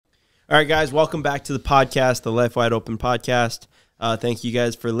All right, guys, welcome back to the podcast, the Life Wide Open podcast. Thank you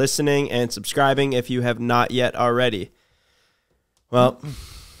guys for listening and subscribing if you have not yet already. Well,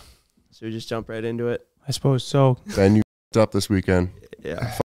 should we just jump right into it? I suppose so. Ben, you up this weekend.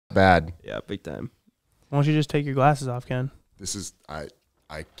 Yeah. Bad. Yeah, big time. Why don't you just take your glasses off, Ken? This is, I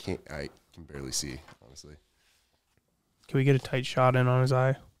can barely see, honestly. Can we get a tight shot in on his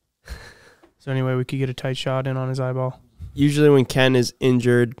eye? Is there any way we could get a tight shot in on his eyeball? Usually when Ken is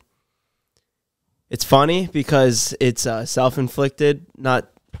injured, it's funny because it's self-inflicted. No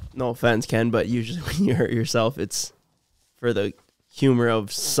offense, Ken, but usually when you hurt yourself, it's for the humor of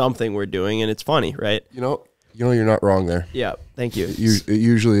something we're doing, and it's funny, right? You know, you're not wrong there. Yeah, thank you. It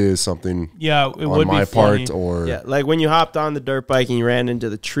usually is something. Yeah, it on would my be funny. part, or Yeah, like when you hopped on the dirt bike and you ran into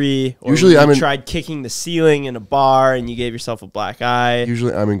the tree, or usually you tried kicking the ceiling in a bar and you gave yourself a black eye.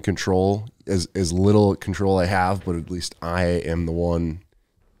 Usually I'm in control, as little control I have, but at least I am the one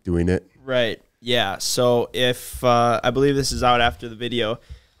doing it. Right. Yeah. So if I believe this is out after the video,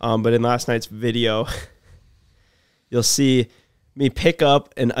 but in last night's video, you'll see me pick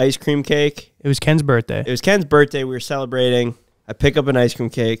up an ice cream cake. It was Ken's birthday. It was Ken's birthday. We were celebrating. I pick up an ice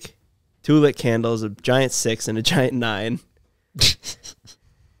cream cake, 2 lit candles, a giant 6 and a giant 9.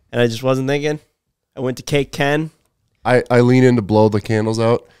 And I just wasn't thinking. I went to Cake Ken. I lean in to blow the candles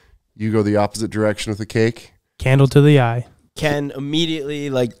out. You go the opposite direction with the cake. Candle to the eye. Ken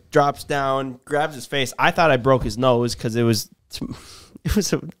immediately drops down, grabs his face. I thought I broke his nose because it was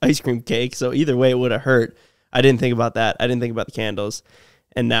an ice cream cake. So either way, it would have hurt. I didn't think about that. I didn't think about the candles.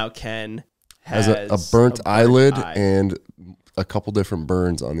 And now Ken has a burnt eyelid eye. and a couple different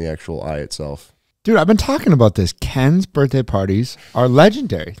burns on the actual eye itself. Dude, I've been talking about this. Ken's birthday parties are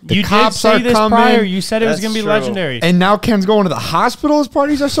legendary. The You cops did say are this coming, prior. You said it was That's going to be true. legendary. and now Ken's going to the hospital. His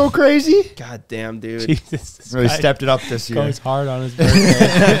parties are so crazy. God damn, dude. Jesus, this Really guy stepped it up this year. goes hard on his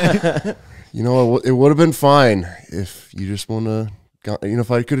birthday. You know, it would have been fine if you just want to. You know,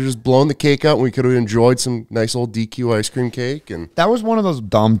 if I could have just blown the cake out and we could have enjoyed some nice old DQ ice cream cake. And That was one of those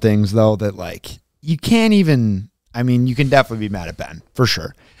dumb things, though, that, you can't even... I mean, you can definitely be mad at Ben, for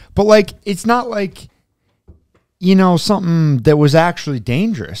sure. But, it's not something that was actually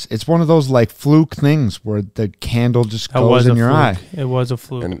dangerous. It's one of those, fluke things where the candle just goes in your eye. It was a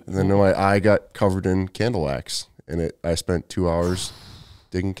fluke. And then my eye got covered in candle wax, and I spent 2 hours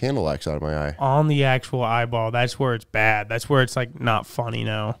digging candle wax out of my eye. On the actual eyeball, that's where it's bad. That's where it's not funny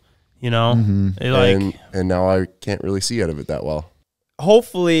now. You know? And now I can't really see out of it that well.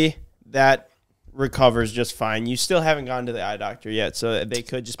 Hopefully that recovers just fine. You still haven't gone to the eye doctor yet, so they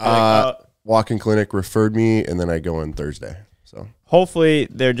could just be like, oh. Walk-in clinic referred me, and then I go in Thursday. So Hopefully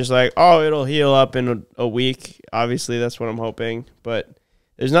they're just like, oh, it'll heal up in a week. Obviously, that's what I'm hoping. But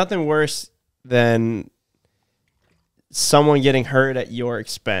there's nothing worse than someone getting hurt at your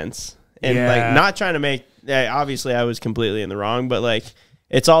expense. And, not trying to make... obviously, I was completely in the wrong, but,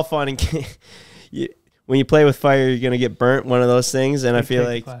 it's all fun. And when you play with fire, you're going to get burnt, one of those things. And I feel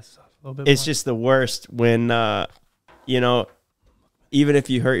like it's just the worst when, even if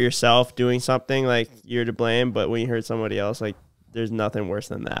you hurt yourself doing something, you're to blame, but when you hurt somebody else, there's nothing worse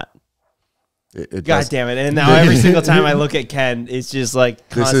than that. God damn it. And now every single time I look at Ken, it's just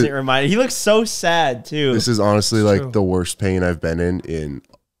constant reminder. He looks so sad too. This is honestly the worst pain I've been in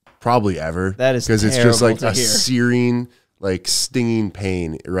probably ever. That is because it's just terrible a searing, stinging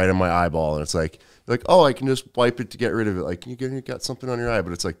pain right in my eyeball. And it's like, oh, I can just wipe it to get rid of it. You got something on your eye,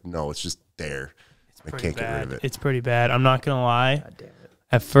 but it's no, it's just there. I can't get rid of it. It's pretty bad. I'm not going to lie. God damn it.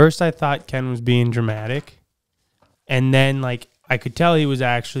 At first, I thought Ken was being dramatic. And then, I could tell he was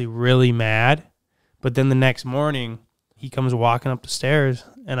actually really mad. But then the next morning, he comes walking up the stairs,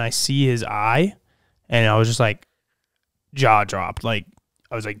 and I see his eye. And I was just jaw dropped. I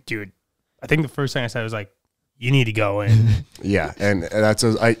was dude, I think the first thing I said was you need to go in. Yeah. And that's,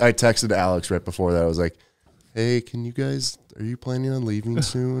 I texted Alex right before that. I was like, hey, are you planning on leaving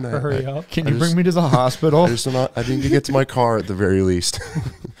soon? Hurry up. Can you bring me to the hospital? I need to get to my car at the very least.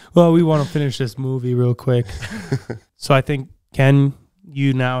 Well, we want to finish this movie real quick. So I think, Ken,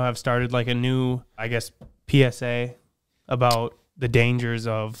 you now have started a new, I guess, PSA about the dangers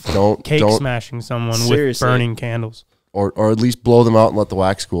of smashing someone with burning candles. Or at least blow them out and let the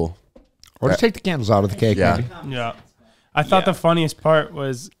wax cool. Or just take the candles out of the cake, maybe. Yeah. I thought the funniest part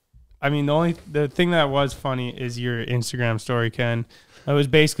was... I mean, the thing that was funny is your Instagram story, Ken. It was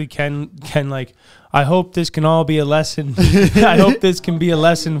basically Ken I hope this can all be a lesson. I hope this can be a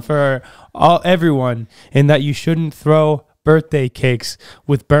lesson for everyone, in that you shouldn't throw birthday cakes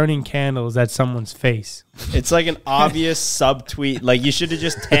with burning candles at someone's face? It's like an obvious subtweet. Like, you should have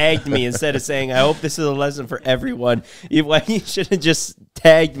just tagged me instead of saying, I hope this is a lesson for everyone. You should have just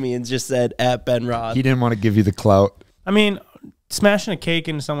tagged me and just said, at Ben Roth. He didn't want to give you the clout. I mean, smashing a cake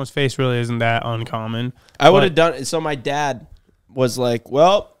into someone's face really isn't that uncommon. I would have done it. So my dad was like,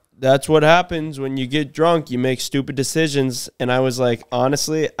 well, that's what happens when you get drunk. You make stupid decisions. And I was like,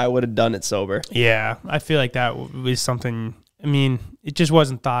 honestly, I would have done it sober. Yeah, I feel like that was something. I mean, it just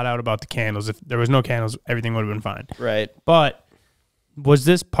wasn't thought out about the candles. If there was no candles, everything would have been fine. Right. But was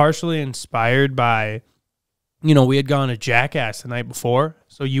this partially inspired by, you know, we had gone to Jackass the night before.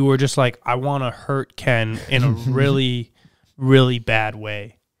 So you were just like, I want to hurt Ken in a really, really bad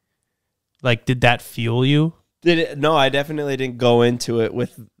way. Like, did that fuel you? No, I definitely didn't go into it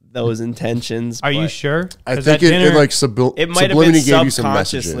with those intentions. Are you sure? I think it like it might have been gave you some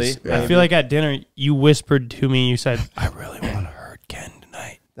subconsciously. messages. Yeah. I feel like at dinner you whispered to me. You said, "I really want to hurt Ken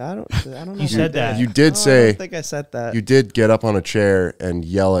tonight." I don't know. You said that. You did I say. don't think I said that. You did get up on a chair and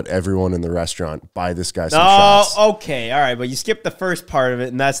yell at everyone in the restaurant, "Buy this guy some Oh, shots." okay, all right, but you skipped the first part of it,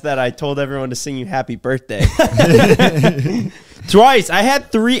 and that's that I told everyone to sing you happy birthday twice. I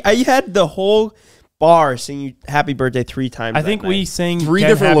had the whole bar sing you happy birthday 3 times. I think we sang 3 Ken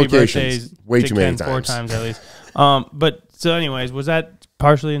different happy locations. birthdays Way to too many Ken 4 times. times at least. But so, anyways, was that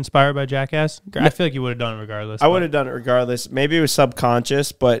partially inspired by Jackass? I feel like you would have done it regardless. I would have done it regardless. Maybe it was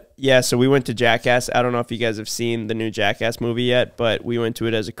subconscious, but yeah. So we went to Jackass. I don't know if you guys have seen the new Jackass movie yet, but we went to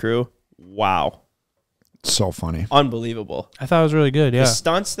it as a crew. Wow, So funny. unbelievable. I thought it was really good. Yeah. The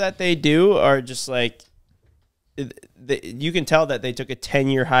stunts that they do are just like, you can tell that they took a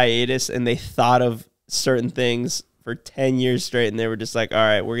 10-year hiatus and they thought of certain things for 10 years straight, and they were just like, all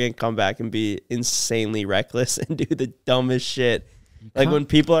right, we're gonna come back and be insanely reckless and do the dumbest shit. Like, when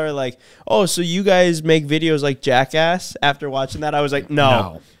people are like, oh, so you guys make videos like Jackass, after watching that, I was like,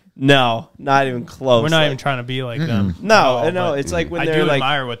 no, not even close. We're not Like, even trying to be like them. no, at no, all, it's like when I they're do like,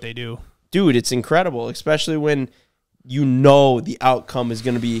 admire what they do. dude, it's incredible, especially when you know the outcome is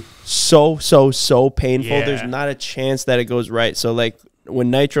going to be so painful. Yeah. There's not a chance that it goes right. So, like, when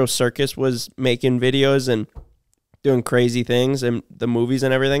Nitro Circus was making videos and doing crazy things and the movies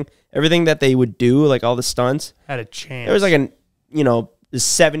and everything that they would do, like all the stunts, Had a chance. there was like a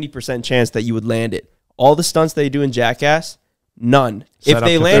 70% chance that you would land it. All the stunts they do in Jackass, none. Set If up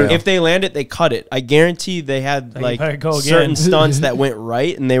they to land, fail. if they land it, they cut it. I guarantee they had you like better go certain again. stunts that went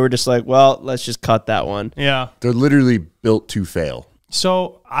right, and they were just like, well, let's just cut that one. Yeah. They're literally built to fail.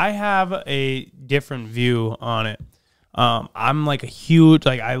 So I have a different view on it. I'm like a huge,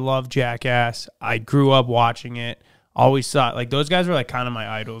 like, I love Jackass. I grew up watching it. Always thought, like, those guys were like kind of my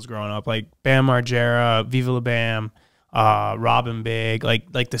idols growing up. Like Bam Margera, Viva La Bam, Robin Big,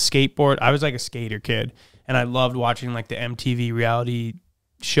 like the skateboard. I was like a skater kid, and I loved watching like the MTV reality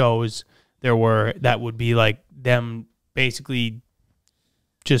shows there were that would be like them basically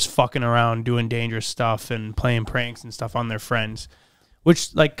just fucking around doing dangerous stuff and playing pranks and stuff on their friends,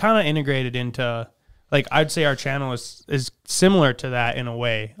 which like kind of integrated into, like, I'd say our channel is similar to that in a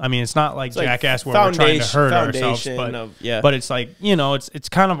way. I mean, it's not like Jackass where we're trying to hurt ourselves, but it's like, you know, it's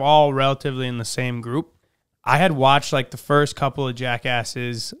kind of all relatively in the same group. I had watched like the first couple of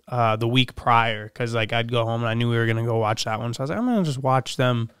Jackasses the week prior, because like I'd go home and I knew we were gonna go watch that one, so I was like, I'm gonna just watch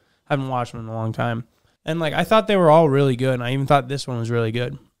them. I haven't watched them in a long time, and like I thought they were all really good, and I even thought this one was really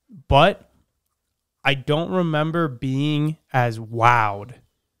good, but I don't remember being as wowed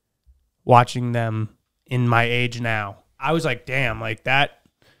watching them in my age now. I was like, damn, like that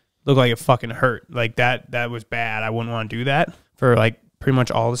looked like it fucking hurt. Like that was bad. I wouldn't want to do that for like pretty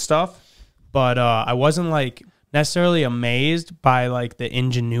much all the stuff. But I wasn't like necessarily amazed by like the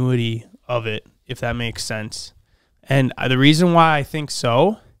ingenuity of it, if that makes sense. And the reason why I think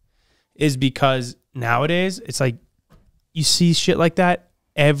so is because nowadays it's like you see shit like that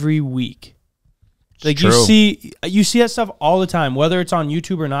every week. Like you see that stuff all the time, whether it's on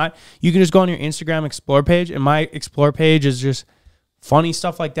YouTube or not. You can just go on your Instagram Explore page, and my Explore page is just funny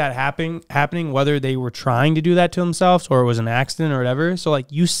stuff like that happening, whether they were trying to do that to themselves or it was an accident or whatever. So like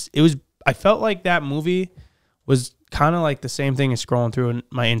I felt like that movie was kind of like the same thing as scrolling through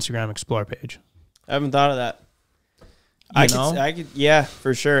my Instagram Explore page. I haven't thought of that. I could, yeah,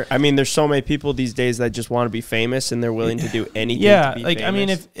 for sure. I mean, there's so many people these days that just want to be famous, and they're willing to do anything. Yeah, to be like famous. I mean,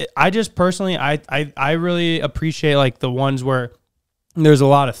 if I just personally, I really appreciate like the ones where there's a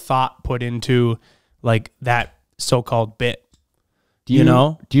lot of thought put into like that so-called bit. Do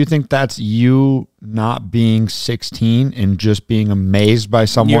you think that's you not being 16 and just being amazed by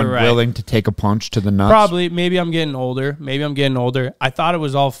someone You're right. willing to take a punch to the nuts? Probably. Maybe I'm getting older. I thought it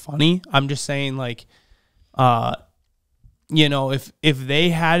was all funny. I'm just saying, like, you know, if they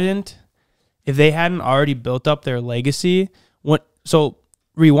hadn't already built up their legacy, so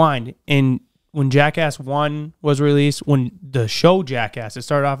rewind, when Jackass 1 was released, when the show Jackass, it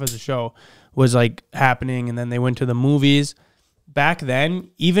started off as a show, was like happening, and then they went to the movies. Back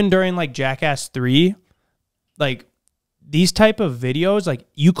then, even during like Jackass 3, like these type of videos, like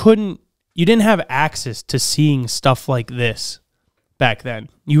you didn't have access to seeing stuff like this back then.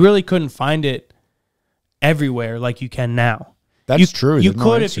 You really couldn't find it everywhere like you can now. That's true. You There's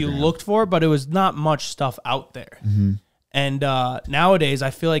could no if you Instagram. looked for it, but it was not much stuff out there. And nowadays,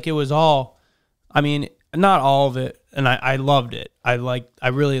 I feel like it was all, I mean, not all of it, and I loved it. I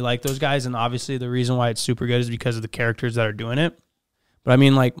really like those guys, and obviously the reason why it's super good is because of the characters that are doing it. But I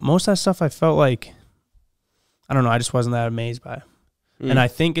mean, like, most of that stuff I felt like, I don't know, I just wasn't that amazed by. And I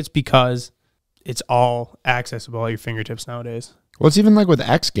think it's because it's all accessible at your fingertips nowadays. Well, it's even like with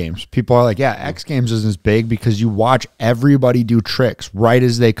X Games. People are like, yeah, X Games isn't as big because you watch everybody do tricks right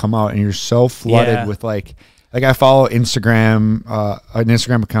as they come out, and you're so flooded with like I follow an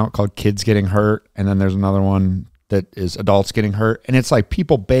Instagram account called Kids Getting Hurt, and then there's another one that is Adults Getting Hurt, and it's like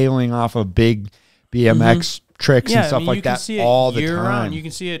people bailing off of big BMX tricks and stuff like that all the time. Round. You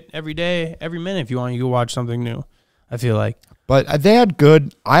can see it every day, every minute. If you want, you can watch something new, I feel like. But they had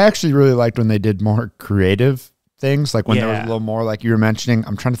good, I actually really liked when they did more creative things, like when there was a little more, like you were mentioning.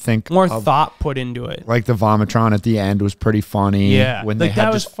 I'm trying to think. More thought put into it. Like the Vomitron at the end was pretty funny. Yeah. When they like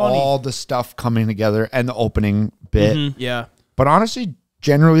had just all the stuff coming together and the opening bit. Yeah. But honestly,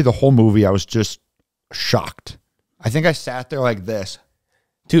 generally the whole movie, I was just shocked. I think I sat there like this.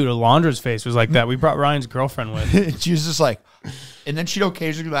 Dude, Alondra's face was like that. We brought Ryan's girlfriend with. She was just like, and then she'd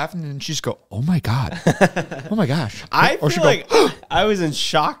occasionally laugh, and then she'd just go, "Oh my god, oh my gosh!" I feel like I was in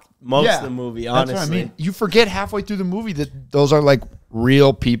shock most of the movie. Honestly, that's what I mean. You forget halfway through the movie that those are like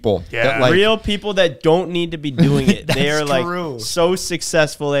real people. Yeah, that, like, real people that don't need to be doing it. They are like so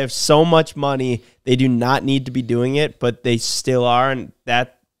successful. They have so much money. They do not need to be doing it, but they still are, and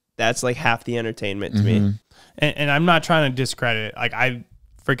that's like half the entertainment to me. And I'm not trying to discredit it. Like, I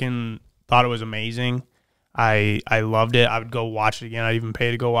freaking thought it was amazing. I loved it. I would go watch it again. I'd even pay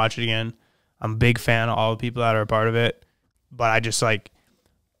to go watch it again. I'm a big fan of all the people that are a part of it, but I just like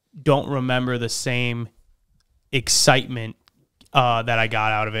don't remember the same excitement that I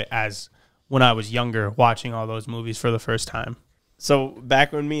got out of it as when I was younger watching all those movies for the first time. So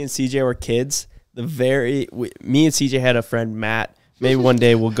back when me and CJ were kids, me and CJ had a friend, Matt. Maybe one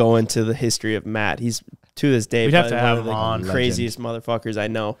day we'll go into the history of Matt. He's to this day We'd have to one have of the him on. craziest motherfuckers I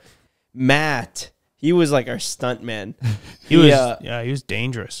know. Matt, he was like our stunt man. He was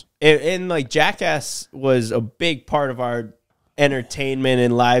dangerous. And like Jackass was a big part of our entertainment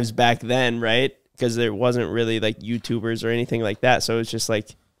and lives back then, right? Because there wasn't really like YouTubers or anything like that. So it's just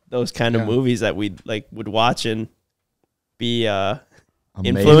like those kind of movies that we like would watch and be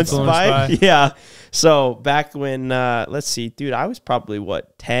influenced by. Yeah. So back when let's see, dude, I was probably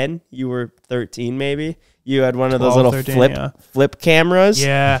what, 10? You were 13 maybe. You had one of those little 13, flip cameras.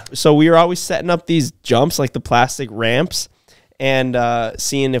 Yeah. So we were always setting up these jumps, like the plastic ramps, and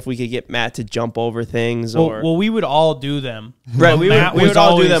seeing if we could get Matt to jump over things. Well, we would all do them. Right, we would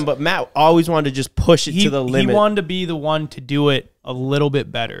all do them, but Matt always wanted to just push it to the limit. He wanted to be the one to do it a little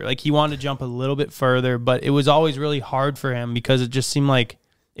bit better. Like, he wanted to jump a little bit further, but it was always really hard for him because it just seemed like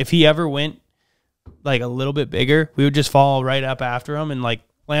if he ever went like a little bit bigger, we would just fall right up after him and like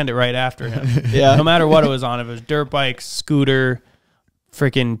land it right after him. Yeah. No matter what it was on, if it was dirt bike, scooter,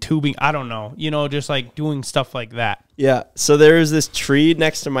 freaking tubing, I don't know, just like doing stuff like that. Yeah. So there was this tree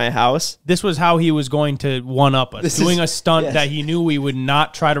next to my house. This was how he was going to one up us, doing a stunt that he knew we would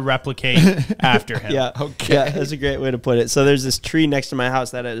not try to replicate after him. Yeah. Okay. Yeah, that's a great way to put it. So there's this tree next to my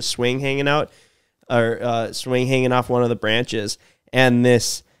house that had a swing hanging out, or swing hanging off one of the branches, and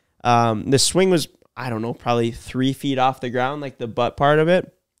this swing was, I don't know, probably 3 feet off the ground, like the butt part of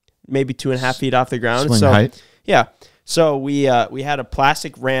it, maybe 2.5 feet off the ground. Swing height. Yeah. So we had a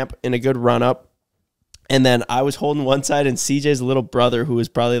plastic ramp and a good run up. And then I was holding one side, and CJ's little brother, who was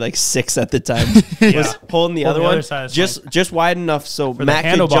probably like 6 at the time, was holding the other one, just wide enough so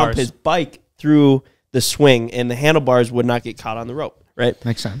Matt could jump his bike through the swing, and the handlebars would not get caught on the rope. Right?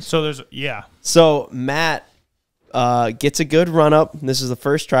 Makes sense. So So Matt gets a good run up. This is the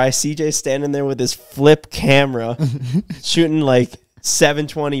first try. CJ's standing there with his flip camera, shooting like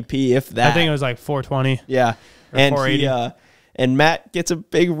 720p, if that. I think it was like 420. Yeah. And 480. And Matt gets a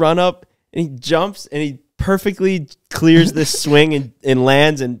big run up, and he jumps, and he perfectly clears this swing and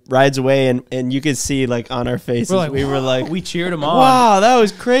lands and rides away, and you could see like on our faces we were like we cheered him on. Wow, that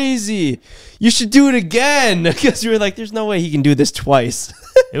was crazy. You should do it again, because we were like, there's no way he can do this twice.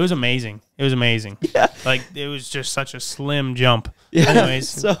 It was amazing. It was amazing. Yeah. Like, it was just such a slim jump. Yeah. Anyways.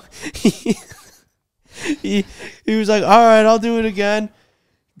 So he was like, all right, I'll do it again.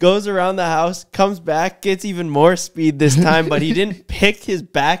 Goes around the house, comes back, gets even more speed this time, but he didn't pick his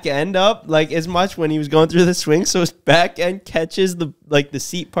back end up like as much when he was going through the swing. So his back end catches the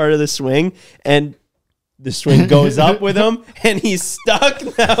seat part of the swing, and the swing goes up with him, and he's stuck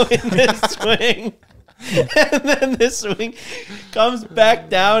now in this swing. And then this swing comes back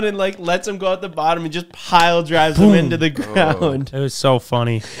down and like lets him go at the bottom and just pile drives him into the ground. It was so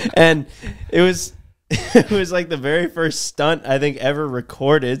funny. And it was like the very first stunt I think ever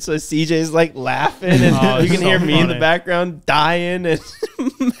recorded. So CJ's like laughing, and you can hear me in the background dying, and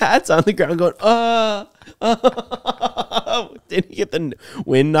Matt's on the ground going, did he get the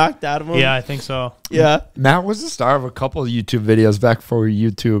wind knocked out of him? Yeah, I think so. Yeah. Matt was the star of a couple of YouTube videos back before we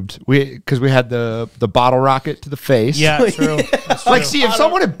YouTubed. Because we had the bottle rocket to the face. Yeah, true. That's Like, true. see, if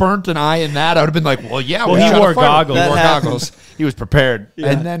someone had burnt an eye in that, I would have been like, well, yeah. Well, we he shot a wore firework. goggles. He wore That goggles. He was prepared.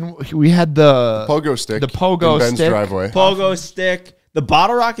 Yeah. And then we had the Pogo stick. The pogo in Ben's stick. driveway. Pogo stick. The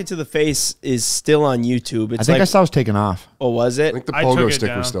bottle rocket to the face is still on YouTube. It's I think like, I saw it was taken off. oh, was I it? think the I took pogo it stick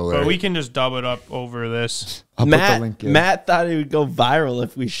down, was still there. but we can just dub it up over this. I'll put the link in. Matt thought it would go viral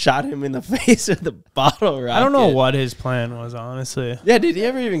if we shot him in the face with the bottle rocket. I don't know what his plan was, honestly. Yeah, did he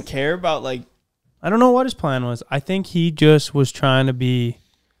ever even care about like? I don't know what his plan was. I think he just was trying to do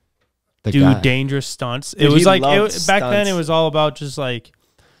guy. dangerous stunts. Dude, It was he like loved back then. stunts. It was all about just like.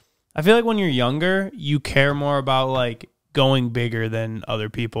 I feel like when you're younger, you care more about like going bigger than other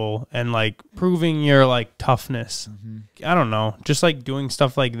people and like proving your like toughness. I don't know, just like doing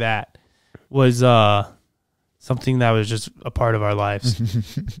stuff like that was something that was just a part of our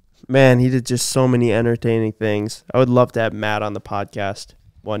lives. Man, he did just so many entertaining things. I would love to have Matt on the podcast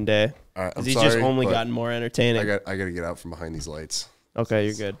one day. All right, I'm Because he's sorry, just only but gotten more entertaining. I got to get out from behind these lights. Okay,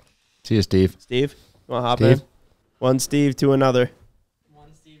 you're good. See you, Steve. Steve, you want to hop Steve? in? One Steve to another.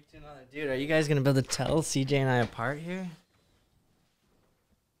 One Steve to another. Dude, are you guys going to be able to tell CJ and I apart here?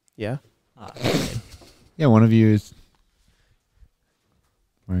 Yeah. Oh, okay. Yeah, one of you is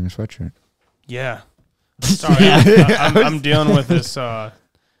wearing a sweatshirt. Yeah. Sorry, I'm dealing with this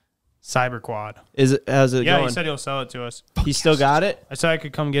cyber quad. How's it Yeah, going? he said he'll sell it to us. He still got it? I said I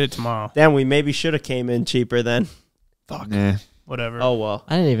could come get it tomorrow. Damn, we maybe should have came in cheaper then. Fuck. Nah. Whatever. Oh, well.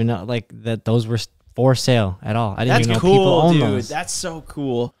 I didn't even know like that those were for sale at all. I didn't That's even know people cool, own dude. those. That's so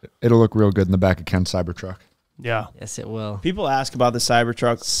cool. It'll look real good in the back of Ken's Cybertruck. Yeah. Yes, it will. People ask about the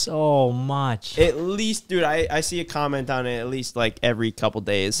Cybertruck. So much. At least, dude, I see a comment on it at least like every couple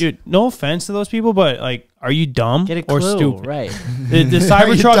days. Dude, no offense to those people, but like, are you dumb Get a or clue, stupid? right? The Are you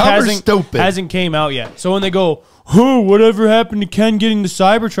Cybertruck dumb or stupid? hasn't came out yet. So when they go, "Oh, whatever happened to Ken getting the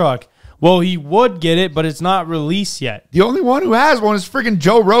Cybertruck?" Well, he would get it, but it's not released yet. The only one who has one is freaking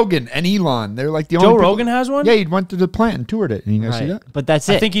Joe Rogan and Elon. They're like the only Joe people- Rogan has one? Yeah, he went to the plant and toured it. And you guys see Right. that? But that's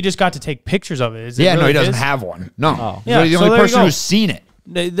it. I think he just got to take pictures of it. Is it Yeah, no, really he doesn't his? have one. No. Oh. Yeah, He's the so only there you person go. who's seen it.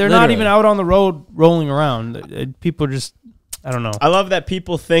 They're not Literally. even out on the road rolling around. People just, I don't know. I love that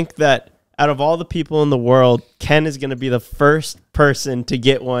people think that out of all the people in the world, Ken is going to be the first person to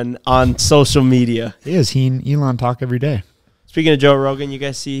get one on social media. He is. He and Elon talk every day. Speaking of Joe Rogan, you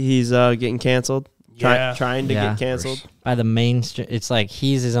guys see he's getting canceled? Yeah. Trying to Yeah. get canceled. by the mainstream. It's like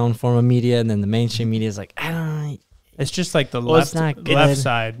he's his own form of media, and then the mainstream media is like, I don't know. It's just like the Well, it's left, not good. left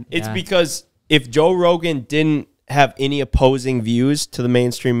side. It's Yeah. because if Joe Rogan didn't have any opposing views to the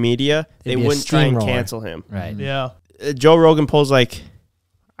mainstream media, they It'd be a wouldn't try and steamroller. cancel him. Right. Yeah. Joe Rogan pulls like,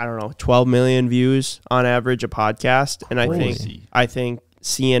 I don't know, 12 million views on average a podcast, and Crazy. I think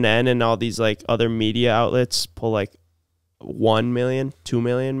CNN and all these like other media outlets pull like 1 million, 2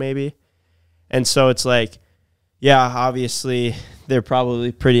 million maybe. And so it's like, yeah, obviously they're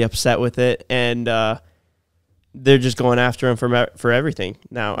probably pretty upset with it, and they're just going after him for everything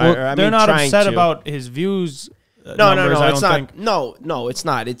now. Well, I they're mean, not trying upset to. about his views. No, numbers, I it's don't not. think. No, it's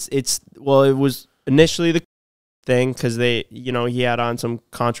not. It's well, it was initially the thing because he had on some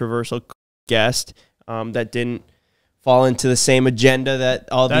controversial guest that didn't fall into the same agenda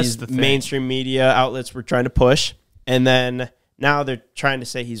that all That's these the thing. mainstream media outlets were trying to push, and then now they're trying to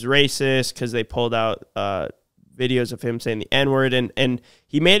say he's racist because they pulled out videos of him saying the N-word, and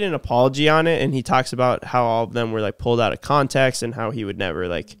he made an apology on it, and he talks about how all of them were like pulled out of context and how he would never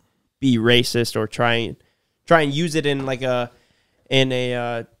like be racist or try and use it in like a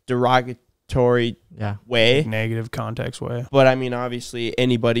derogatory derogatory way, negative context way. but I mean, obviously,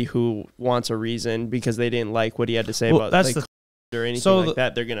 anybody who wants a reason because they didn't like what he had to say about that's like, or anything like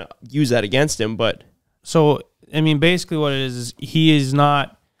that, they're gonna use that against him. But so I mean, basically, what it is he is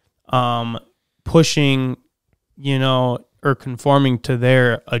not pushing, you know, or conforming to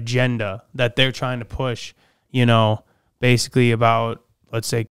their agenda that they're trying to push, you know, basically about, let's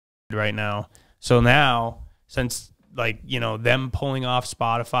say, right now. So now, since like, you know, them pulling off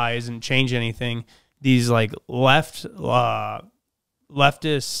Spotify isn't changing anything, these like leftists,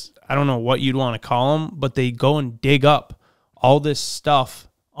 I don't know what you'd want to call them, but they go and dig up all this stuff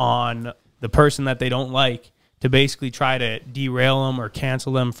on the person that they don't like to basically try to derail them or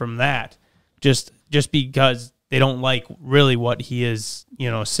cancel them from that, just because they don't like really what he is, you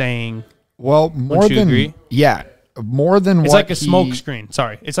know, saying. Well, more than agree? Yeah, more than it's what like a smoke screen.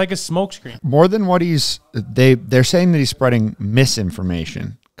 Sorry, it's like a smoke screen. More than what they're saying that he's spreading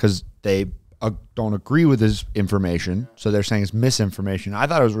misinformation because they don't agree with his information, so they're saying it's misinformation. I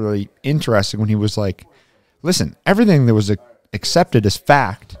thought it was really interesting when he was like, "Listen, everything that was accepted as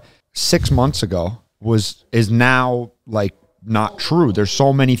fact 6 months ago is now like not true. There's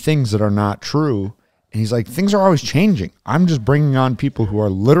so many things that are not true." And he's like, things are always changing. I'm just bringing on people who are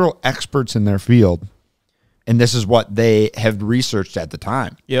literal experts in their field. And this is what they have researched at the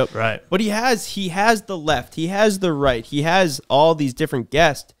time. Yep. Right. But he has the left. He has the right. He has all these different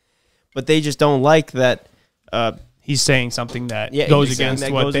guests, but they just don't like that. He's saying something that goes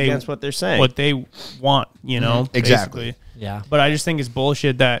against what they're saying. What they want, you know? Exactly. Basically. Yeah. But I just think it's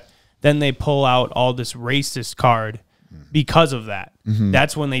bullshit that then they pull out all this racist card because of that.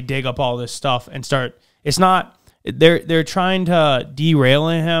 That's when they dig up all this stuff and start. It's not. They're trying to derail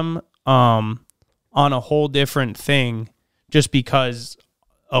him on a whole different thing just because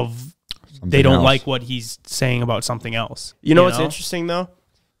of they don't like what he's saying about something else. You know what's interesting though?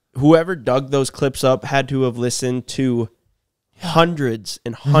 Whoever dug those clips up had to have listened to hundreds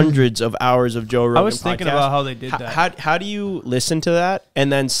and hundreds of hours of Joe Rogan. I was thinking about how they did that. How do you listen to that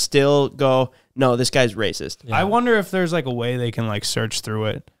and then still go, no, this guy's racist? Yeah. I wonder if there's like a way they can like search through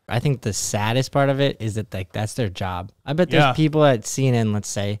it. I think the saddest part of it is that like that's their job. I bet there's people at CNN, let's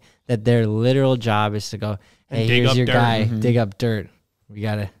say, that their literal job is to go, hey, here's your guy, dig up dirt. We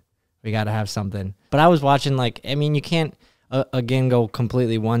gotta have something. But I was watching, like, I mean, you can't again go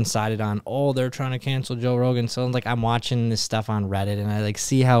completely one-sided on, oh, they're trying to cancel Joe Rogan. So like I'm watching this stuff on Reddit and I like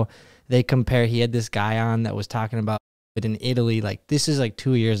see how they compare. He had this guy on that was talking about it in Italy, like this is like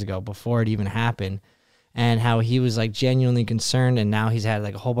 2 years ago before it even happened, and how he was like genuinely concerned, and now he's had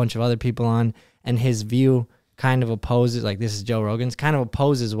like a whole bunch of other people on, and his view kind of opposes, like this is Joe Rogan's, kind of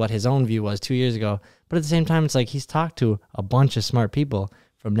opposes what his own view was 2 years ago. But at the same time, it's like he's talked to a bunch of smart people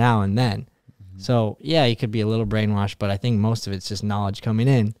from now and then. So yeah, he could be a little brainwashed, but I think most of it's just knowledge coming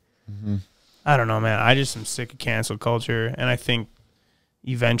in. I don't know, man. I just am sick of cancel culture, and I think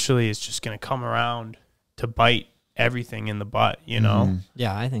eventually it's just going to come around to bite everything in the butt, you know?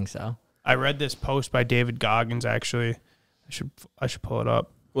 Yeah, I think so. I read this post by David Goggins, actually. I should pull it up.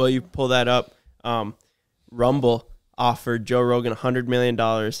 Well, you pull that up. Rumble offered Joe Rogan $100 million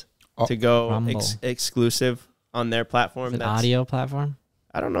to go exclusive on their platform. That's an audio platform?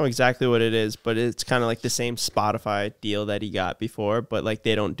 I don't know exactly what it is, but it's kind of like the same Spotify deal that he got before, but like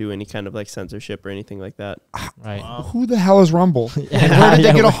they don't do any kind of like censorship or anything like that. Right. Wow. Who the hell is Rumble? And where did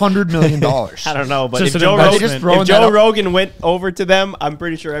they get $100 million? I don't know, but Just if Joe Rogan went over to them, I'm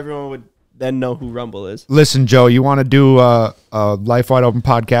pretty sure everyone would then know who Rumble is. Listen, Joe, you want to do a Life Wide Open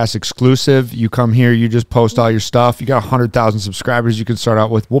podcast exclusive? You come here, you just post all your stuff. You got 100,000 subscribers you can start out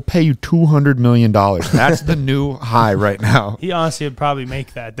with. We'll pay you $200 million. That's the new high right now. He honestly would probably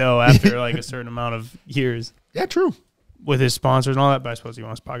make that, though, after like a certain amount of years. Yeah, true. With his sponsors and all that, but I suppose he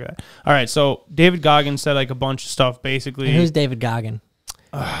wants to pocket that. All right, so David Goggins said like a bunch of stuff, basically. And who's David Goggin?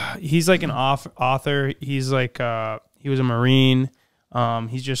 He's like an author. He's like, he was a Marine.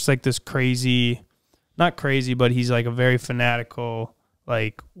 He's just like this crazy, not crazy, but he's like a very fanatical,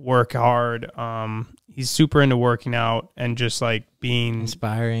 like work hard. He's super into working out and just like being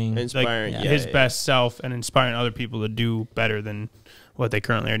inspiring like, his best self and inspiring other people to do better than what they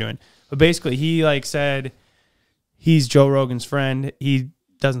currently are doing. But basically he like said he's Joe Rogan's friend. He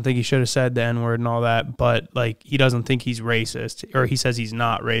doesn't think he should have said the N-word and all that, but like he doesn't think he's racist, or he says he's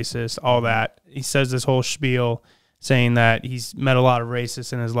not racist, all that. He says this whole spiel saying that he's met a lot of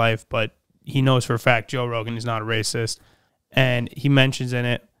racists in his life, but he knows for a fact Joe Rogan is not a racist. And he mentions in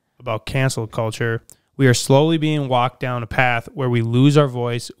it about cancel culture. We are slowly being walked down a path where we lose our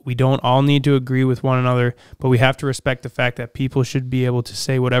voice. We don't all need to agree with one another, but we have to respect the fact that people should be able to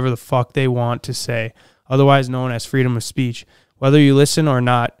say whatever the fuck they want to say, otherwise known as freedom of speech. Whether you listen or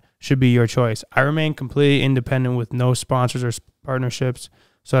not should be your choice. I remain completely independent with no sponsors or partnerships,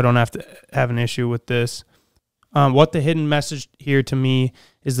 so I don't have to have an issue with this. What the hidden message here to me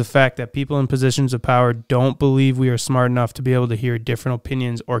is the fact that people in positions of power don't believe we are smart enough to be able to hear different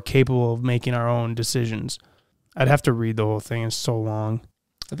opinions or capable of making our own decisions. I'd have to read the whole thing. It's so long.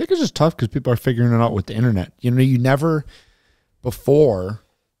 I think it's just tough because people are figuring it out with the internet. You know, you never before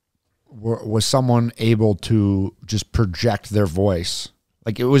was someone able to just project their voice.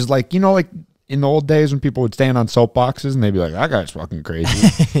 Like it was like, you know, like in the old days when people would stand on soapboxes and they'd be like, that guy's fucking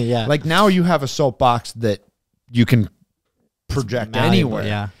crazy. Yeah. Like now you have a soapbox that you can project anywhere.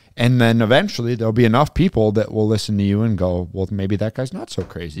 Yeah. And then eventually there'll be enough people that will listen to you and go, well, maybe that guy's not so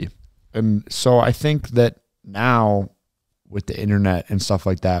crazy. And so I think that now with the internet and stuff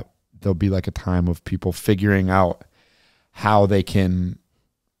like that, there'll be like a time of people figuring out how they can,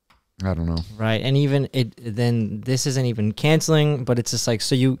 I don't know. Right. And even then this isn't even canceling, but it's just like,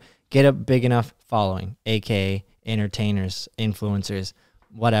 so you get a big enough following, aka entertainers, influencers,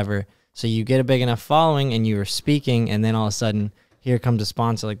 whatever. So you get a big enough following and you're speaking, and then all of a sudden here comes a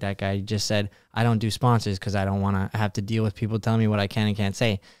sponsor like that guy just said, I don't do sponsors because I don't want to have to deal with people telling me what I can and can't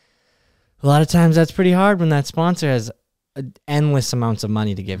say. A lot of times that's pretty hard when that sponsor has endless amounts of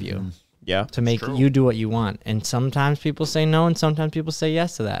money to give you. Yeah. To make you do what you want. And sometimes people say no and sometimes people say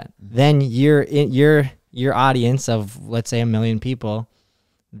yes to that. Then your audience of, let's say, 1 million people,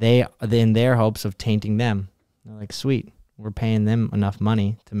 they in their hopes of tainting them. They're like, sweet, we're paying them enough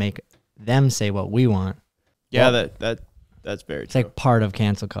money to make them say what we want. Yeah, well, that's very it's true. like part of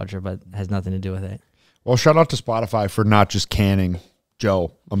cancel culture, but has nothing to do with it. Well, shout out to Spotify for not just canning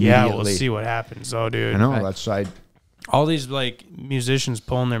Joe immediately. Yeah, we'll see what happens, though, dude. I know, that's all these like musicians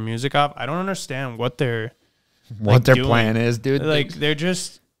pulling their music off. I don't understand what their their plan is, dude. Like they're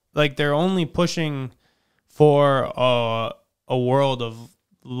just like they're only pushing for a world of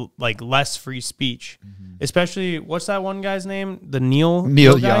like less free speech. Especially, what's that one guy's name? The Neil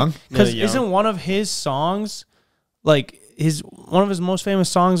Young. Because isn't one of his songs like one of his most famous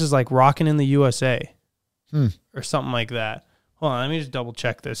songs is like "Rockin' in the USA" or something like that. Hold on, let me just double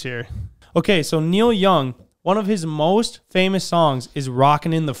check this here. Okay, so Neil Young, one of his most famous songs is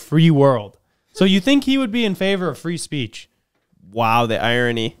 "Rockin' in the Free World." So you think he would be in favor of free speech? Wow, the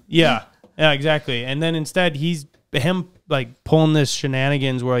irony. Yeah, exactly. And then instead, him like pulling this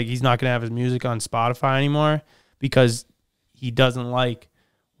shenanigans where like he's not gonna have his music on Spotify anymore because he doesn't like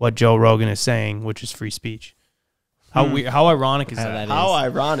what Joe Rogan is saying, which is free speech. How weird, how ironic is that? How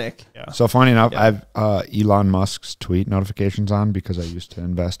ironic. Yeah. So funny enough, I have Elon Musk's tweet notifications on because I used to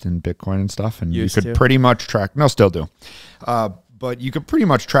invest in Bitcoin and stuff, and you could pretty much track. No, still do. But you could pretty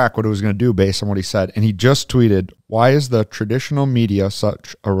much track what it was going to do based on what he said. And he just tweeted, "Why is the traditional media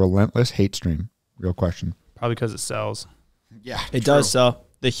such a relentless hate stream?" Real question. Probably because it sells. Yeah, it does sell.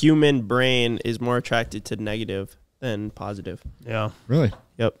 The human brain is more attracted to negative than positive. Yeah. Really?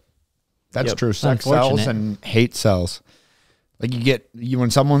 Yep. That's true. Sex sells and hate sells. Like when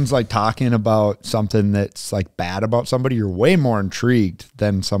someone's like talking about something that's like bad about somebody, you're way more intrigued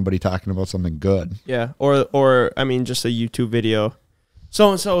than somebody talking about something good. Yeah. Or I mean, just a YouTube video.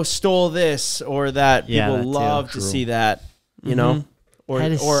 So-and-so stole this or that. People love to see that, you know? Or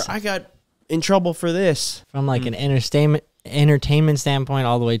I got in trouble for this. From like an entertainment standpoint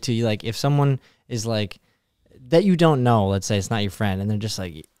all the way to like if someone is like that you don't know, let's say it's not your friend, and they're just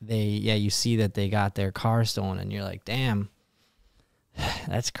like you see that they got their car stolen and you're like, damn,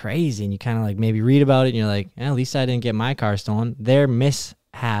 that's crazy. And you kind of like maybe read about it and you're like, at least I didn't get my car stolen. Their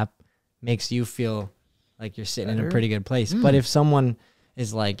mishap makes you feel like you're sitting in a pretty good place. But if someone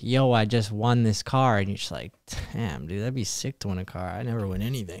is like, yo, I just won this car, and you're just like, damn, dude, that'd be sick to win a car. I never win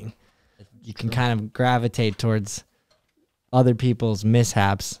anything. You can kind of gravitate towards other people's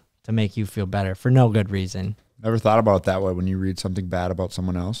mishaps to make you feel better for no good reason. Never thought about it that way. When you read something bad about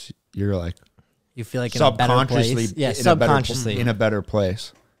someone else, you're like, you feel like in a better place. Yeah, subconsciously in a better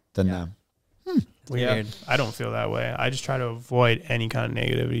place than them. Weird. Yeah, I don't feel that way. I just try to avoid any kind of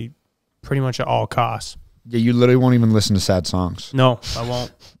negativity pretty much at all costs. Yeah, you literally won't even listen to sad songs. No, I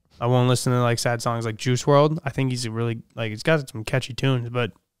won't. I won't listen to like sad songs like Juice WRLD. I think he's he's got some catchy tunes,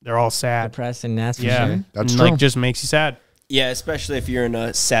 but they're all sad. Depressing, that's for sure. That's true. Like just makes you sad. Yeah, especially if you're in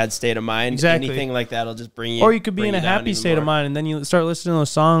a sad state of mind. Exactly. Anything like that'll just bring you. Or you could be in a happy state of mind, and then you start listening to those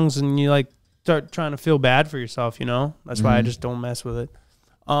songs, and you like start trying to feel bad for yourself. You know, that's why I just don't mess with it.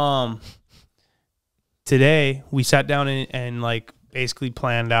 Today we sat down and like basically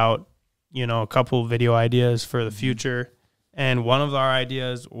planned out, you know, a couple video ideas for the future, and one of our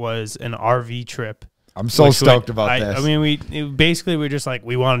ideas was an RV trip. I'm so stoked about this. I mean, we're just like,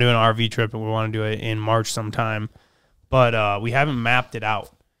 we want to do an RV trip, and we want to do it in March sometime. But we haven't mapped it out.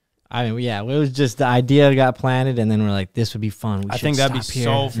 I mean, yeah, it was just the idea got planted, and then we're like, this would be fun. I think that'd be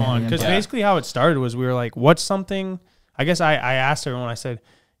so fun. Because basically how it started was we were like, what's something, I guess I asked everyone, I said,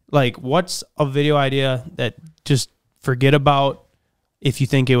 like, what's a video idea that just forget about if you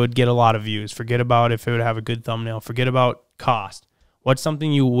think it would get a lot of views, forget about if it would have a good thumbnail, forget about cost. What's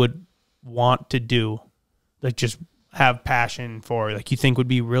something you would want to do, like just have passion for, like you think would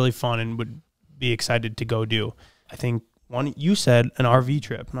be really fun and would be excited to go do? I think one, you said an RV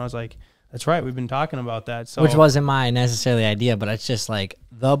trip, and I was like, that's right, we've been talking about that. So which wasn't my necessarily idea, but it's just like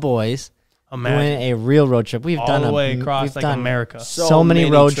the boys doing a real road trip. We've done the way across like America. So many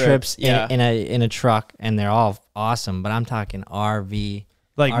road trips in a truck, and they're all awesome. But I'm talking RV,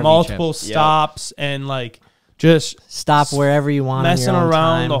 like RV multiple trip. stops and like just stop wherever you want, messing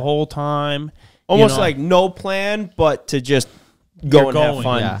around the whole time, almost like no plan, but to just go and have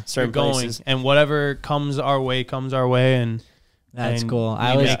fun. Certain places, and whatever comes our way, and that's cool.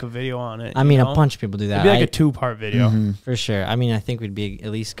 I would make a video on it. I mean, a bunch of people do that. It'd be like a 2-part video for sure. I mean, I think we'd be at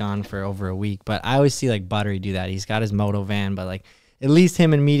least gone for over a week. But I always see like Buttery do that. He's got his moto van, but like at least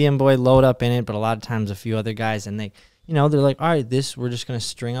him and Medium Boy load up in it. But a lot of times a few other guys, and they, you know, they're like, all right, we're just gonna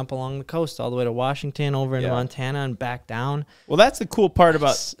string up along the coast all the way to Washington, over into Montana, and back down. Well, that's the cool part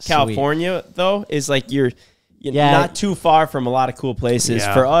about California, though, is like you're not too far from a lot of cool places.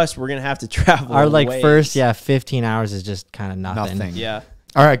 For us, we're gonna have to travel. Our like first 15 hours is just kind of nothing. Yeah.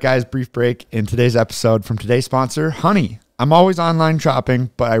 All right, guys, brief break in today's episode from today's sponsor, Honey. I'm always online shopping,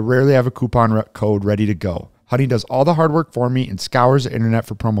 but I rarely have a coupon code ready to go. Honey does all the hard work for me and scours the internet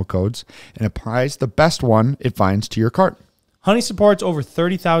for promo codes and applies the best one it finds to your cart. Honey supports over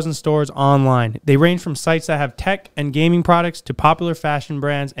 30,000 stores online. They range from sites that have tech and gaming products to popular fashion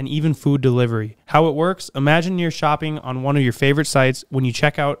brands and even food delivery. How it works? Imagine you're shopping on one of your favorite sites. When you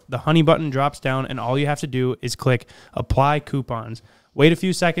check out, the Honey button drops down and all you have to do is click Apply Coupons. Wait a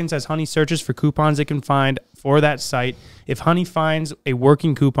few seconds as Honey searches for coupons it can find for that site. If Honey finds a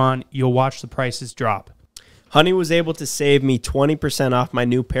working coupon, you'll watch the prices drop. Honey was able to save me 20% off my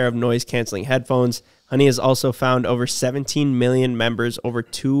new pair of noise-canceling headphones. Honey has also found over 17 million members, over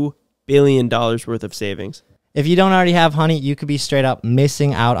 $2 billion worth of savings. If you don't already have Honey, you could be straight up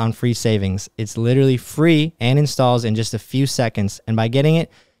missing out on free savings. It's literally free and installs in just a few seconds. And by getting it,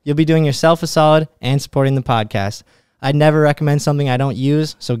 you'll be doing yourself a solid and supporting the podcast. I'd never recommend something I don't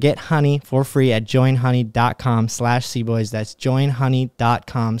use, so get Honey for free at joinhoney.com/cboys. That's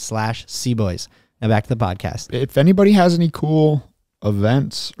joinhoney.com/cboys. Now back to the podcast. If anybody has any cool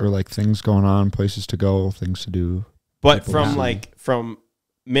events or like things going on, places to go, things to do. But from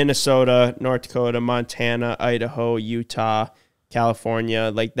Minnesota, North Dakota, Montana, Idaho, Utah, California,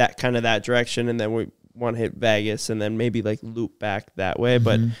 like that kind of that direction, and then we want to hit Vegas and then maybe like loop back that way,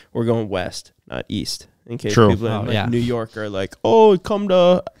 but we're going west, not east. In case people in New York are like, oh, come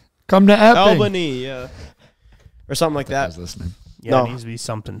to Albany, or something like that. Listening. Yeah, it needs to be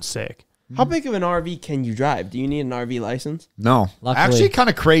something sick. How big of an RV can you drive? Do you need an RV license? No. Luckily, actually, kind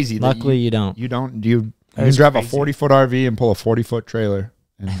of crazy. Luckily, you don't. You don't. You can drive a 40-foot RV and pull a 40-foot trailer.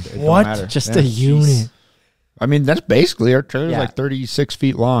 And it what? Don't matter. Just a unit. I mean, that's basically our trailer's like 36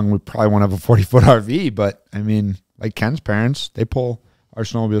 feet long. We probably won't have a 40-foot RV, but I mean, like Ken's parents, they pull our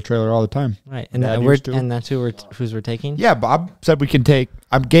snowmobile trailer all the time. Right, and that's who's we're taking. Yeah, Bob said we can take.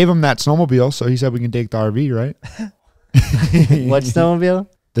 I gave him that snowmobile, so he said we can take the RV, right? What snowmobile?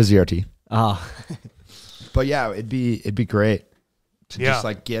 The ZRT. Oh, but yeah, it'd be great to just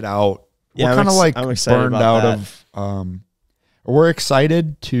like get out. Yeah, we're kind of like burned out of. We're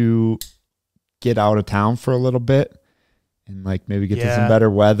excited to get out of town for a little bit and like maybe get to some better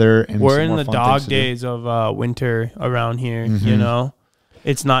weather. And we're in the dog days of winter around here. You know,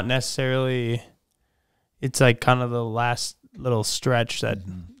 it's not necessarily. It's like kind of the last little stretch that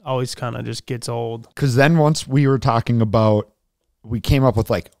always kind of just gets old. Because then once we were talking about. We came up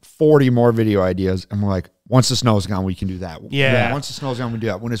with like 40 more video ideas, and we're like, once the snow's gone, we can do that. Yeah. Once the snow's gone, we do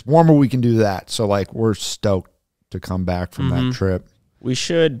that. When it's warmer, we can do that. So like, we're stoked to come back from that trip. We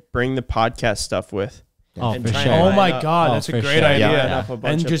should bring the podcast stuff with. Oh, for sure. Oh my God, that's a great idea. Yeah.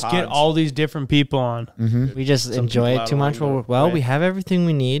 And just get all these different people on. We just enjoy it too much. Well, we have everything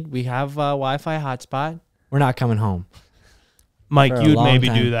we need. We have a Wi-Fi hotspot. We're not coming home. Mike, you'd maybe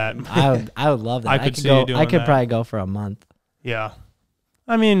do that. I would love that. I could see you doing I could that. probably go for a month. Yeah.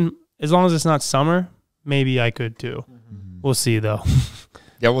 I mean, as long as it's not summer, maybe I could too. We'll see, though.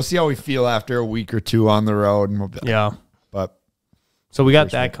 Yeah, we'll see how we feel after a week or two on the road. And we'll but so we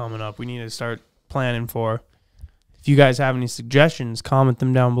got that coming up. We need to start planning for. If you guys have any suggestions, comment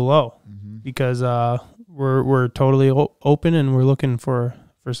them down below because we're totally open and we're looking for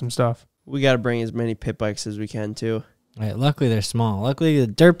some stuff. We got to bring as many pit bikes as we can too. Right, luckily, they're small. Luckily, the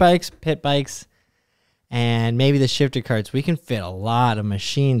dirt bikes, pit bikes, and maybe the shifter carts, we can fit a lot of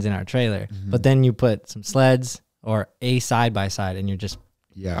machines in our trailer. But then you put some sleds or a side-by-side, and you're just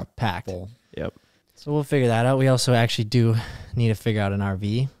packed. Full. Yep. So we'll figure that out. We also actually do need to figure out an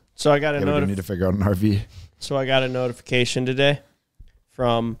RV. So I got We need to figure out an RV. So I got a notification today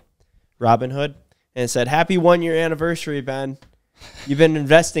from Robinhood, and it said, "Happy 1 year anniversary, Ben. You've been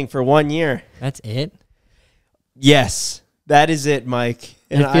investing for 1 year." That's it? Yes, that is it, Mike.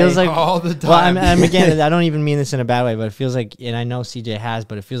 And it feels like all the time. Well, I'm again, I don't even mean this in a bad way, but it feels like, and I know CJ has,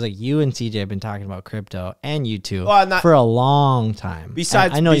 but it feels like you and CJ have been talking about crypto, and you too, for a long time.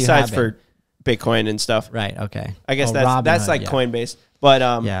 Besides, I know besides for Bitcoin and stuff. Right. Okay. I guess that's like Coinbase, but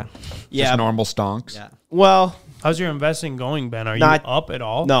yeah. Just normal stonks. Yeah. Well, how's your investing going, Ben? Are you up at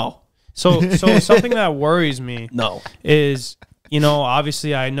all? No. So something that worries me is,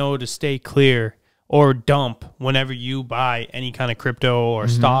 obviously I know to stay clear or dump whenever you buy any kind of crypto or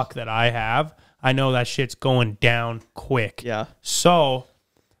stock that I have. I know that shit's going down quick. Yeah. So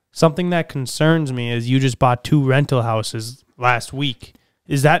something that concerns me is you just bought 2 rental houses last week.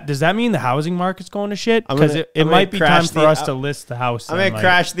 Does that mean the housing market's going to shit? Because it might be time for us to list the house. I'm going to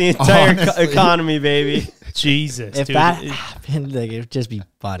crash the entire economy, baby. Jesus, if that happened, like, it would just be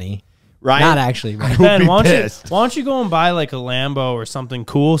funny. Ryan? Not actually. Ben, why don't you go and buy like a Lambo or something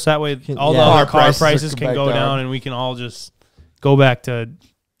cool, so that way all the other car prices can go down and we can all just go back to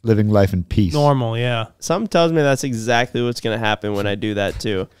living life in peace. Normal, yeah. Something tells me that's exactly what's going to happen when I do that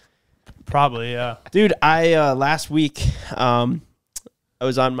too. Probably, yeah. Dude, I last week I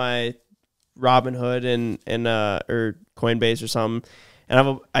was on my Robinhood and or Coinbase or something,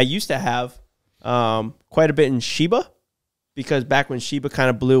 and I used to have quite a bit in Shiba, because back when Shiba kind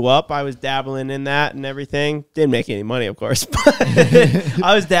of blew up, I was dabbling in that and everything. Didn't make any money, of course, but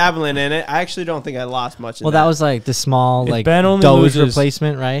I was dabbling in it. I actually don't think I lost much. Well, that was like the small Doge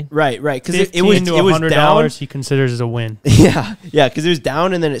replacement, right? Right. Because it was down. He considers it a win. Yeah, because it was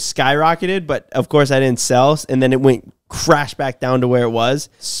down and then it skyrocketed, but of course I didn't sell, and then it went crash back down to where it was.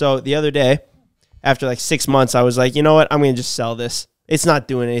 So the other day, after like 6 months, I was like, you know what? I'm going to just sell this. It's not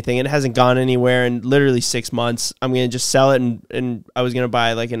doing anything. It hasn't gone anywhere in literally 6 months. I'm going to just sell it, and I was going to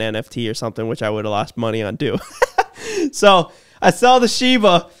buy like an NFT or something, which I would have lost money on too. So I sell the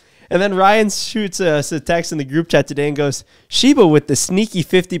Shiba, and then Ryan shoots us a text in the group chat today and goes, "Shiba with the sneaky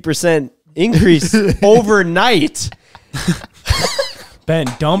 50% increase overnight." Ben,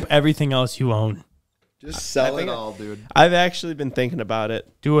 dump everything else you own. Just sell it all, dude. I've actually been thinking about it.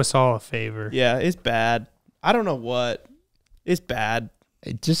 Do us all a favor. Yeah, it's bad. I don't know what. It's bad.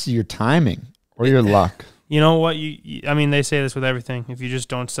 It's just your timing or your luck. You know what? I mean, they say this with everything. If you just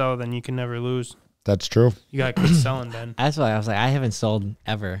don't sell, then you can never lose. That's true. You got to quit selling, Ben. That's why I was like, I haven't sold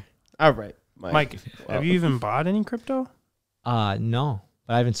ever. All right, Mike, have you even bought any crypto? No,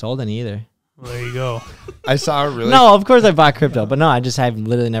 but I haven't sold any either. Well, there you go. I saw a really... No, of course I bought crypto, but no, I just have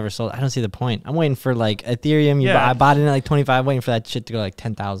literally never sold. I don't see the point. I'm waiting for like Ethereum. I bought it at like 25, waiting for that shit to go like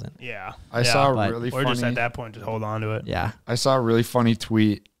 10,000. Yeah. I saw a really funny... Or just at that point, just hold on to it. Yeah. I saw a really funny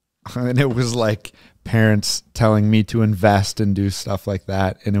tweet, and it was like parents telling me to invest and do stuff like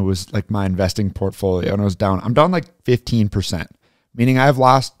that, and it was like my investing portfolio, and I was down. I'm down like 15%, meaning I've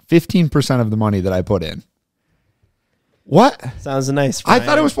lost 15% of the money that I put in. What? Sounds nice. Ryan. I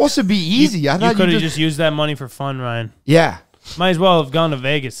thought it was supposed to be easy. I thought you could have just used that money for fun, Ryan. Yeah. Might as well have gone to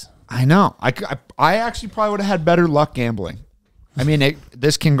Vegas. I know. I actually probably would have had better luck gambling. I mean,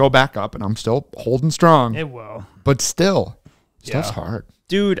 this can go back up, and I'm still holding strong. It will. But still, stuff's hard.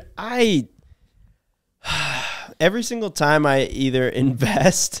 Dude, every single time I either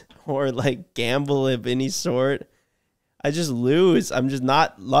invest or like gamble of any sort, I just lose. I'm just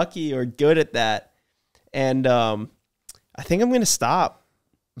not lucky or good at that. And I think I'm going to stop.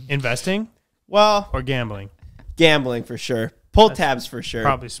 Investing? Well, or gambling? Gambling for sure. Pull tabs for sure.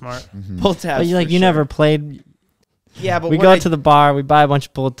 Probably smart. Pull tabs. But you never played. Yeah, but we go to the bar, we buy a bunch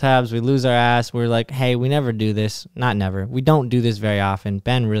of pull tabs, we lose our ass. We're like, hey, we never do this. Not never. We don't do this very often.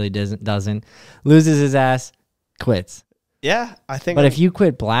 Ben really doesn't. Loses his ass, quits. Yeah, I think. But if you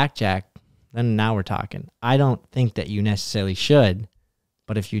quit blackjack, then now we're talking. I don't think that you necessarily should,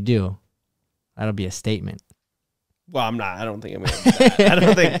 but if you do, that'll be a statement. Well, I'm not. I don't think I'm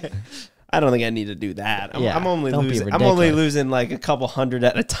gonna. I don't think I need to do that. I'm only losing like a couple hundred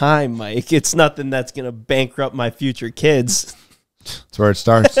at a time, Mike. It's nothing that's gonna bankrupt my future kids. That's where it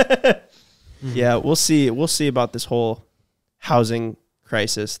starts. Yeah, we'll see. We'll see about this whole housing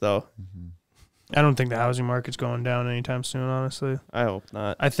crisis, though. I don't think the housing market's going down anytime soon, honestly. I hope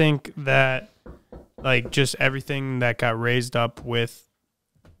not. I think that like just everything that got raised up with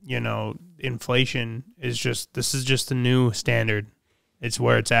you know, inflation is just, this is just the new standard. It's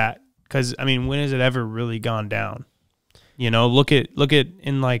where it's at. Because, I mean, when has it ever really gone down? You know, look at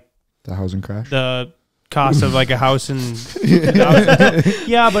in like the housing crash, the cost of like a house in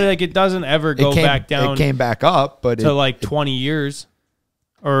yeah, but like it doesn't ever go back down. It came back up, but to like 20 years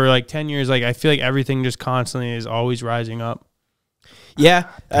or like 10 years. Like I feel like everything just constantly is always rising up. Yeah,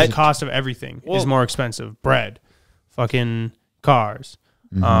 the cost of everything is more expensive. Bread, fucking cars,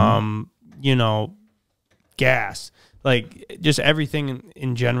 you know, gas, like just everything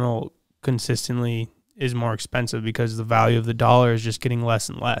in general consistently is more expensive because the value of the dollar is just getting less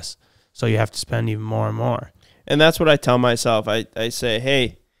and less. So you have to spend even more and more. And that's what I tell myself. I say,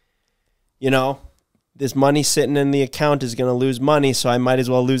 hey, you know, this money sitting in the account is going to lose money, so I might as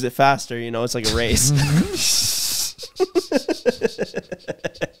well lose it faster. You know, it's like a race.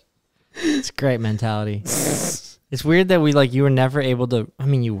 It's a great mentality. It's weird that you were never able to, I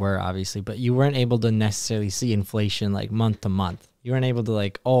mean, you were obviously, but you weren't able to necessarily see inflation like month to month. You weren't able to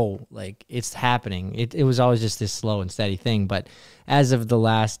like, oh, like it's happening. It was always just this slow and steady thing. But as of the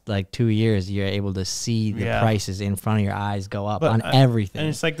last like 2 years, you're able to see the prices in front of your eyes go up on everything. And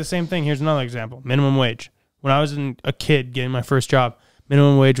it's like the same thing. Here's another example. Minimum wage. When I was a kid getting my first job,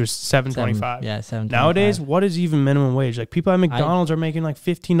 minimum wage was $7.25. Yeah, $7.25. Nowadays, what is even minimum wage? Like people at McDonald's are making like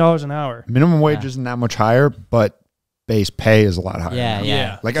 $15 an hour. Minimum wage isn't that much higher, but base pay is a lot higher.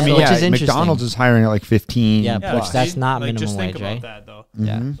 Yeah. Like I mean, McDonald's is hiring at like 15. Yeah, plus. Which that's not like, minimum just think wage, about right? that though.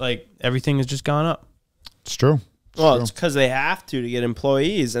 Yeah, like everything has just gone up. It's true. It's because they have to get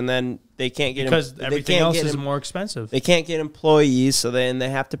employees, and then they can't get because everything else is more expensive. They can't get employees, so then they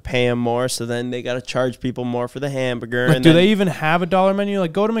have to pay them more. So then they got to charge people more for the hamburger. Like, and do they even have a dollar menu?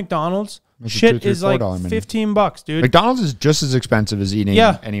 Like go to McDonald's. Shit is like $15, dude. McDonald's is just as expensive as eating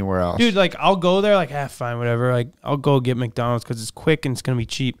anywhere else. Dude, like I'll go there, like, fine, whatever. Like I'll go get McDonald's because it's quick and it's gonna be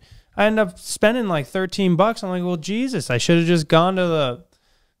cheap. I end up spending like $13. I'm like, well, Jesus, I should have just gone to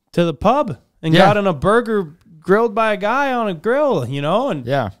the pub and gotten a burger grilled by a guy on a grill, you know, and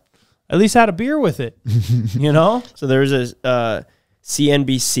at least had a beer with it, you know. So there was a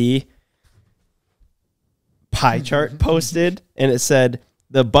CNBC pie chart posted, and it said,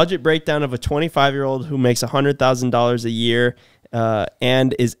 the budget breakdown of a 25-year-old who makes $100,000 a year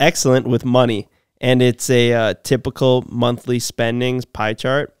and is excellent with money. And it's a typical monthly spendings pie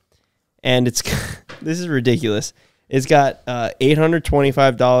chart. And it's this is ridiculous. It's got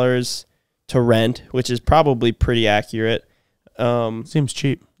 $825 to rent, which is probably pretty accurate. Seems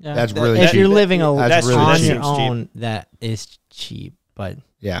cheap. Yeah. That's really cheap. If you're living on your own, that is cheap. But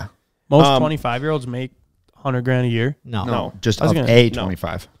most 25-year-olds make $100,000 a year. No, just of a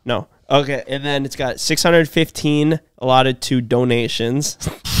 25. No. Okay, and then it's got 615 allotted to donations.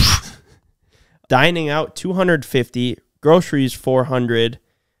 Dining out 250, groceries 400,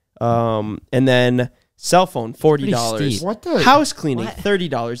 and then cell phone $40. What the house cleaning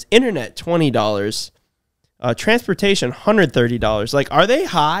 $30, internet $20, transportation $130. Like, are they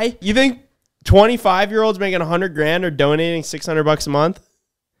high? You think 25-year-olds making $100,000 are donating $600 a month?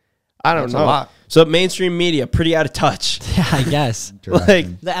 I don't know. A lot. So mainstream media pretty out of touch. Yeah, I guess.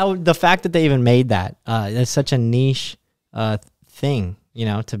 Like the fact that they even made that that's such a niche thing, you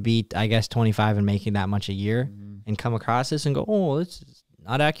know, to be, I guess, 25 and making that much a year and come across this and go, oh, this is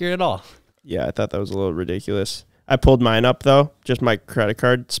not accurate at all. Yeah, I thought that was a little ridiculous. I pulled mine up though, just my credit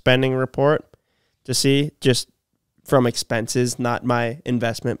card spending report to see, just from expenses, not my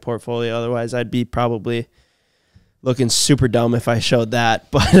investment portfolio. Otherwise, I'd be probably looking super dumb if I showed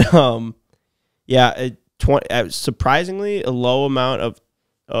that. But yeah, surprisingly a low amount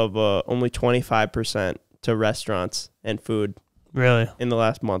of only 25% to restaurants and food. Really? In the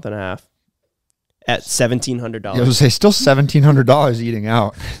last month and a half. At $1,700. I was gonna say still $1,700 eating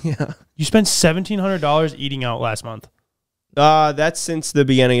out. Yeah. You spent $1,700 eating out last month. That's since the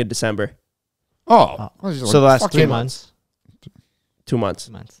beginning of December. Oh, so the last 2 months. 2 months.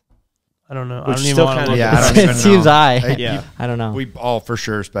 2 months. I don't know. Which I don't even still want to kinda- look Yeah, at I that. don't It even seems know. high. Yeah. I don't know. We all for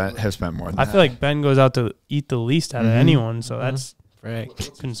sure have spent more than I that. feel like Ben goes out to eat the least out of anyone, so that's Frick.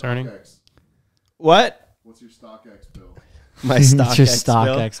 concerning. What? What's your StockX bill? My StockX Your bill.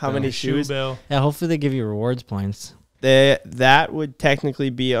 StockX How bill. many Shoe shoes? bill. Yeah, hopefully they give you rewards points. That would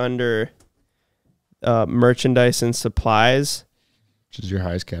technically be under merchandise and supplies, Which is your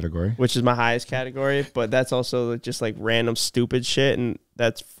highest category. which is my highest category, but that's also just like random stupid shit, and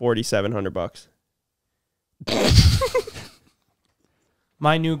that's $4,700.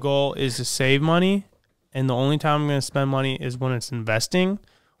 My new goal is to save money, and the only time I'm going to spend money is when it's investing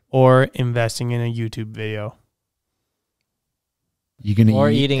or investing in a YouTube video. You gonna Or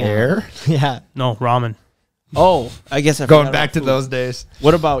eat eating air? out. Yeah. No, ramen. Oh, I guess I Going forgot back about to food. those days.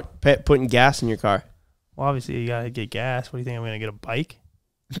 What about putting gas in your car? Well, obviously you gotta get gas. What do you think? I'm gonna get a bike?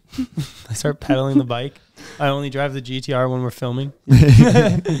 I start pedaling the bike. I only drive the GTR when we're filming.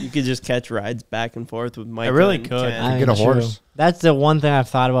 You could just catch rides back and forth with Mike. I really could. Get a horse. That's the one thing I've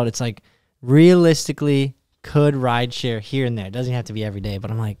thought about. It's like realistically could ride share here and there. It doesn't have to be every day, but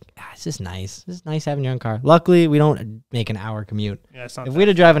I'm like, it's just nice. It's nice having your own car. Luckily, we don't make an hour commute. Yeah, it's not If we had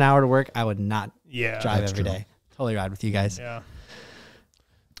to drive an hour to work, I would not drive every true. day. Totally ride with you guys. Yeah.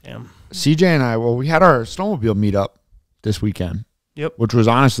 Damn. CJ and I, we had our snowmobile meetup this weekend. Yep. Which was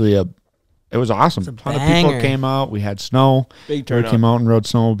honestly it was awesome. A ton of people came out. We had snow. Big They turnout. came out and rode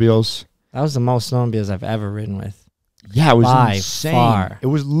snowmobiles. That was the most snowmobiles I've ever ridden with. Yeah, it was By insane. far. It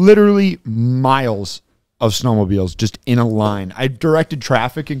was literally miles of snowmobiles just in a line. I directed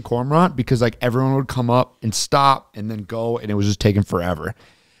traffic in Cormorant because like everyone would come up and stop and then go, and it was just taking forever.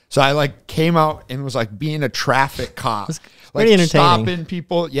 So I like came out and was like being a traffic cop, like pretty entertaining. stopping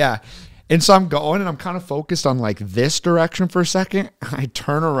people. Yeah. And so I'm going and I'm kind of focused on like this direction for a second. I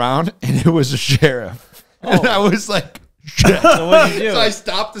turn around and it was a sheriff. And I was like, shit. So what did you do? So I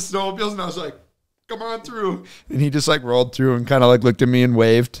stopped the snowmobiles and I was like, come on through. And he just like rolled through and kind of like looked at me and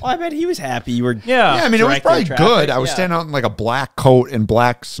waved. Oh, I bet he was happy. You were. Yeah. Yeah, I mean, it was directing probably traffic, good. I was yeah. standing out in like a black coat and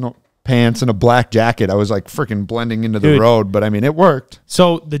black snow pants and a black jacket. I was like freaking blending into the Dude. road, but I mean, it worked.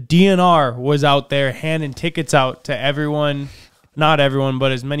 So the DNR was out there handing tickets out to everyone. Not everyone,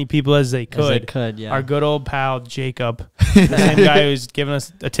 but as many people as they could. Yeah. Our good old pal, Jacob, the same guy who's giving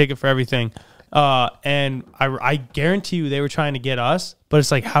us a ticket for everything. And I guarantee you they were trying to get us, but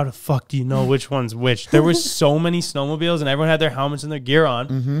it's like, how the fuck do you know which one's which? There was so many snowmobiles and everyone had their helmets and their gear on.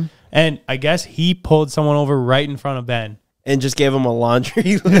 Mm-hmm. And I guess he pulled someone over right in front of Ben And just gave him a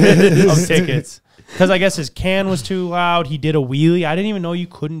laundry of tickets. Because I guess his can was too loud. He did a wheelie. I didn't even know you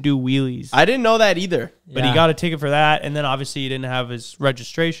couldn't do wheelies. I didn't know that either. But he got a ticket for that. And then obviously he didn't have his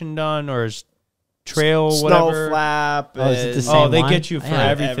registration done or his trail, Snow whatever. flap. Oh, is it the and- same Oh, they one? get you for Yeah.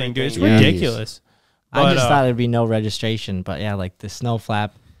 everything, dude. It's Everything, yeah. ridiculous. I But, just thought it'd be no registration, but yeah, like the snow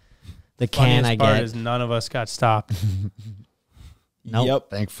flap, the can funniest I part get. is none of us got stopped. Nope. Yep.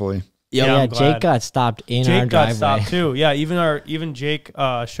 Thankfully. Yep. Yeah, Yeah, I'm Jake glad. got stopped in our Jake got driveway. stopped too. Yeah, even Jake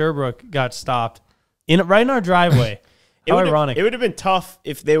Sherbrooke got stopped right in our driveway. How ironic. It would have been tough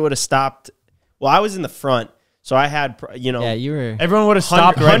if they would have stopped. Well, I was in the front, so I had, Yeah, you were. Everyone would have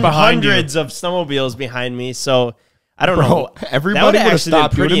stopped right behind you. hundreds of snowmobiles behind me. So I don't Bro, know. everybody would would've have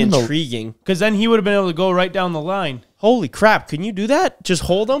stopped. been You pretty would've been intriguing. Because then he would have been able to go right down the line. Holy crap! Can you do that? Just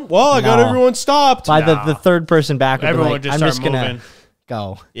hold them? Well, I got No. everyone stopped. By the third person back would be Everyone like, would just I'm start just going moving. to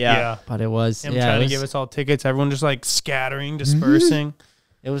go. yeah. But it was, Him yeah, trying it to give was, us all tickets. Everyone just like scattering, dispersing.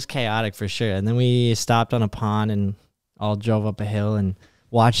 it was chaotic for sure. And then we stopped on a pond and all drove up a hill and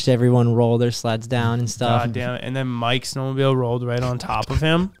watched everyone roll their sleds down and stuff. God damn it. And then Mike's snowmobile rolled right on top of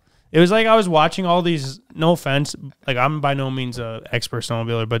him. It was like I was watching all these, no offense, like I'm by no means a expert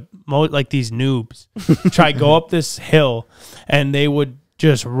snowmobiler, but like these noobs try go up this hill and they would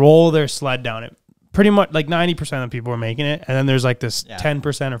just roll their sled down it. Pretty much like 90% of people were making it. And then there's like this 10%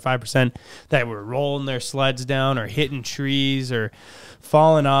 or 5% that were rolling their sleds down or hitting trees or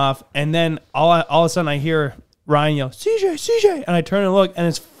falling off. And then all of a sudden I hear Ryan yell, CJ. And I turn and look and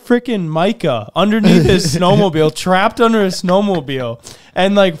it's freaking Micah underneath his snowmobile, trapped under a snowmobile.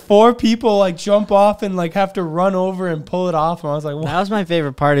 And like 4 people like jump off and like have to run over and pull it off. And I was like, what? That was my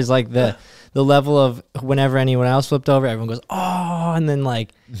favorite part is like the level of whenever anyone else flipped over, everyone goes, oh, and then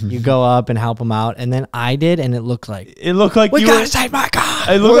like you go up and help them out. And then I did, and it looked like, It looked like we you gotta were, save my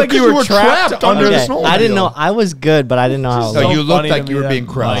car. it looked Well, like you 'cause were trapped under the Okay, snowmobile. I didn't know. I was good, but I didn't know how it So No, was. you looked funny to like me you were that being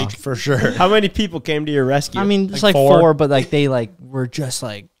crushed Mike- for sure. How many people came to your rescue? I mean, just Like like 4? 4, but like they like were just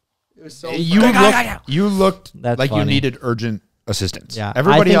like, You looked That's like you funny. needed urgent assistance. yeah.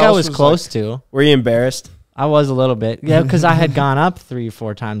 Everybody I think else I was close to. Were you embarrassed? I was a little bit, yeah, because I had gone up 3 or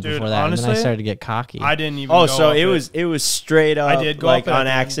 4 times Dude, before that, and then I honestly, started to get cocky. I didn't even Oh, go so up it was straight up. I did go like up it on at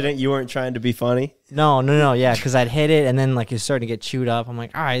the end. accident. You weren't trying to be funny. No, yeah, because I'd hit it, and then like it started to get chewed up. I'm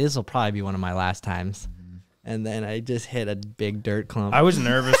like, all right, this will probably be one of my last times, and then I just hit a big dirt clump. I was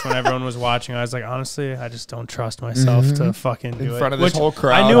nervous when everyone was watching. I was like, honestly, I just don't trust myself to fucking do In it. front of this Which whole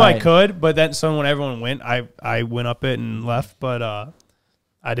crowd. I knew I Right. could, but then so when everyone went, I went up it and left. But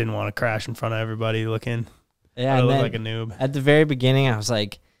I didn't want to crash in front of everybody looking. yeah, I and looked then like a noob. at the very beginning, I was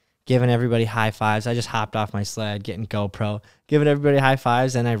like giving everybody high fives. I just hopped off my sled, getting GoPro, giving everybody high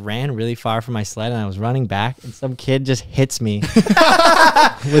fives, and I ran really far from my sled, and I was running back, and some kid just hits me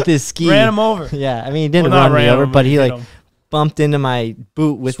with his ski. Ran him over. Yeah, I mean, he didn't Well, not run me ran over, him, but he hit like him. bumped into my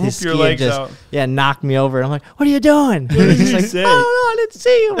boot with Swoop his your ski and legs just out. knocked me over. And I'm like, what are you doing? And he's just like, say? I don't know, I didn't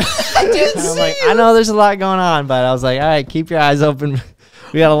see you. I'm like, I know there's a lot going on, but I was like, all right, keep your eyes open.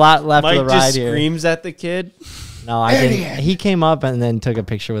 We got a lot left Mike of the ride just here. screams at the kid. No, I didn't. He came up and then took a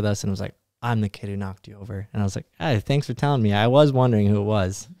picture with us and was like, I'm the kid who knocked you over. And I was like, hey, thanks for telling me. I was wondering who it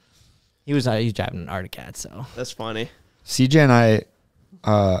was. He was driving an Arctic Cat, so. That's funny. CJ and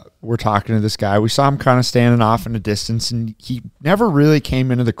I were talking to this guy. We saw him kind of standing off in the distance, and he never really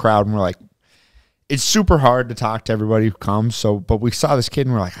came into the crowd. And we're like, it's super hard to talk to everybody who comes. So, but we saw this kid,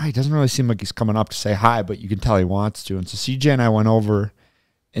 and we're like, oh, he doesn't really seem like he's coming up to say hi, but you can tell he wants to. And so CJ and I went over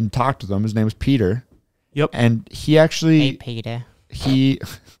and talked with him. His name was Peter. Yep. And he actually, Hey, Peter. he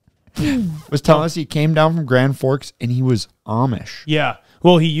was telling us he came down from Grand Forks, and he was Amish. Yeah.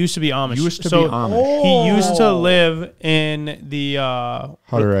 Well, he used to be Amish. Used to be Amish. He used to live in the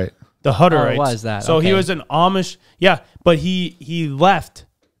Hutterite. the Hutterites. Oh, was that? So he Okay. was an Amish. Yeah, but he left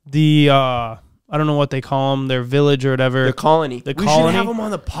the I don't know what they call them, their village or whatever. The colony. The we colony. should have him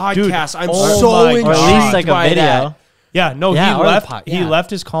on the podcast. Dude, I'm oh so my intrigued God. Or at least like a by video. that. Yeah, no, Yeah, he or the left. He yeah. left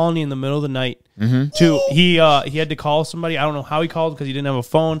his colony in the middle of the night. To he had to call somebody. I don't know how he called because he didn't have a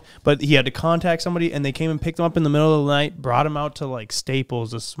phone, but he had to contact somebody, and they came and picked him up in the middle of the night, brought him out to like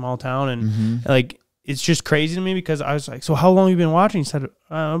Staples, a small town, and like it's just crazy to me because I was like, so how long have you been watching? He said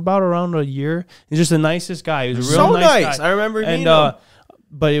about around a year. He's just the nicest guy. He was a real So nice nice. guy. I remember meeting and him.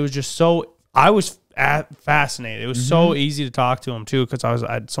 but it was just so I was fascinated. It was so easy to talk to him too because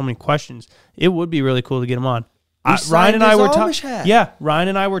I had so many questions. It would be really cool to get him on. Ryan and I were Ryan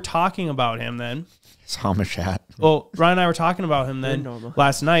and I were talking about him then. It's Amish hat. Well, Ryan and I were talking about him then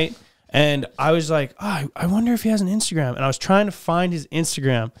last night, and I was like, oh, I wonder if he has an Instagram. And I was trying to find his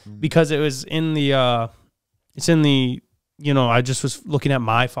Instagram because it was in the I just was looking at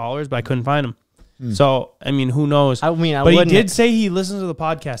my followers, but I couldn't find him. So, I mean, who knows? I mean, but he did say he listens to the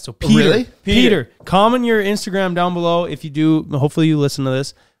podcast. So, Peter, Really? Peter, comment your Instagram down below if you do. Hopefully, you listen to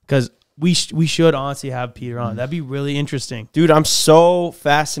this because we should honestly have Peter on. That'd be really interesting. Dude, I'm so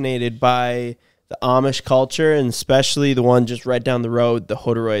fascinated by the Amish culture, and especially the one just right down the road, the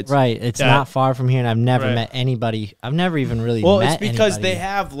Hutterites. Right. It's not far from here, and I've never met anybody. I've never even really Well, met it's because anybody. they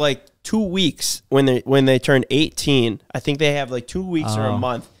have like 2 weeks when they turn 18. I think they have like 2 weeks or a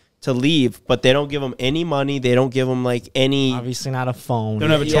month to leave, but they don't give them any money. They don't give them like any, Obviously not a phone. Don't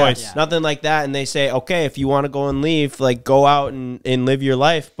have a choice. nothing like that. And they say, okay, if you want to go and leave, like go out and live your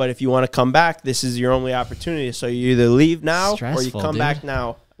life. But if you want to come back, this is your only opportunity. So you either leave now or you Stressful, come dude. back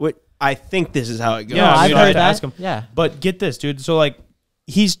now. I think this is how it goes. Yeah, I've dude, I had heard to that. ask him. Yeah. But get this, dude. So, like,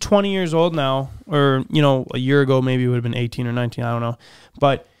 he's 20 years old now, or, a year ago, maybe it would have been 18 or 19. I don't know.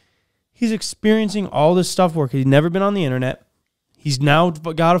 But he's experiencing all this stuff work. He's never been on the internet. He's now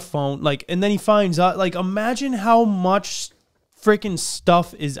got a phone. Like, and then he finds out, like, imagine how much freaking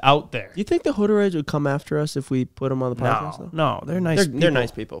stuff is out there. You think the Hutterites would come after us if we put them on the podcast? No, they're nice. They're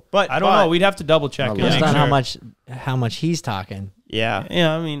nice people. But I don't know. We'd have to double check. and Based make on sure. how much he's talking. Yeah.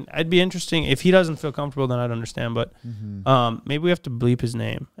 Yeah, I mean, it'd be interesting. If he doesn't feel comfortable, then I'd understand. But maybe we have to bleep his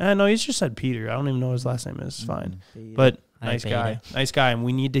name. No, he's just said Peter. I don't even know what his last name is. It's fine. But nice guy. Nice guy. And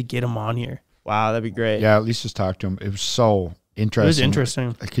we need to get him on here. Wow, that'd be great. Yeah, at least just talk to him. It was so interesting. It was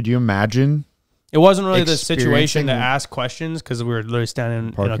interesting. Could you imagine? It wasn't really the situation to Experiencing- ask questions because we were literally standing in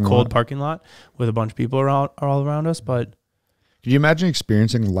a Parking cold lot. parking lot with a bunch of people all around us. But Could you imagine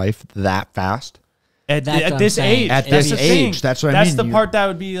experiencing life that fast? at That's what I'm this saying. age, At that's this the thing. age, that's what I That's mean. the You- part that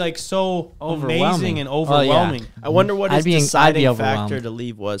would be like so Overwhelming. amazing and Oh, yeah. overwhelming. I wonder what his I'd be deciding overwhelmed. factor to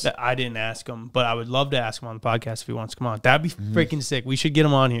leave was. That I didn't ask him, but I would love to ask him on the podcast if he wants to come on. That'd be freaking sick. We should get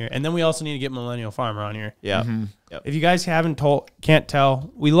him on here, and then we also need to get Millennial Farmer on here. Yeah. If you guys can't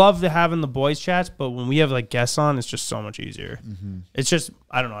tell, we love to having the boys chats, but when we have like guests on, it's just so much easier. It's just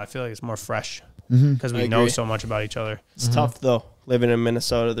I don't know. I feel like it's more fresh because we I know agree. so much about each other. It's tough though, living in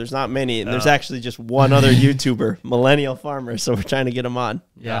Minnesota. There's not many, and there's actually just one other YouTuber, Millennial Farmer. So we're trying to get him on.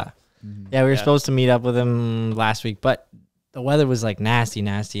 Yeah. Yeah, we were supposed to meet up with him last week, but the weather was like nasty.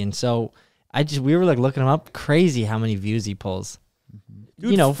 And so we were like looking him up. Crazy how many views he pulls.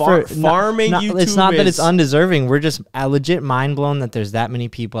 Dude, farming YouTube it's not that it's is- undeserving. We're just legit mind blown that there's that many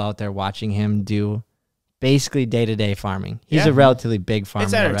people out there watching him do basically day-to-day farming. He's a relatively big farmer,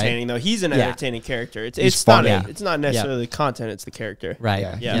 It's entertaining though. He's an entertaining character. It's funny. not it's not necessarily the content. It's the character. right?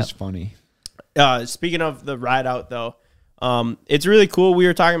 Yeah, Yeah. he's funny. Speaking of the ride out though, it's really cool. We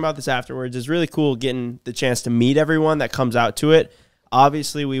were talking about this afterwards. It's really cool getting the chance to meet everyone that comes out to it.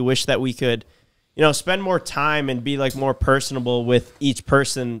 Obviously, we wish that we could, spend more time and be like more personable with each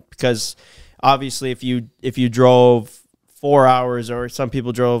person because obviously if you drove 4 hours or some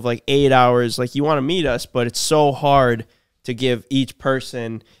people drove like 8 hours, like you want to meet us, but it's so hard to give each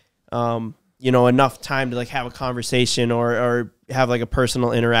person, you know, enough time to like have a conversation or have like a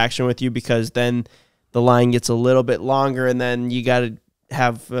personal interaction with you, because then the line gets a little bit longer, and then you got to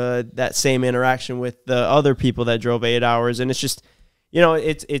have that same interaction with the other people that drove 8 hours. And it's just, you know,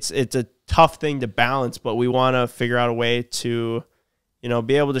 it's a tough thing to balance, but we want to figure out a way to, you know,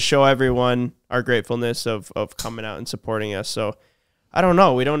 be able to show everyone our gratefulness of coming out and supporting us. So I don't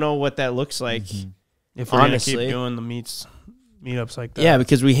know. We don't know what that looks like. If we're going to keep doing the meetups like that. Yeah,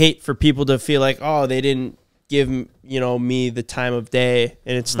 because we hate for people to feel like, oh, they didn't give, you know, me the time of day.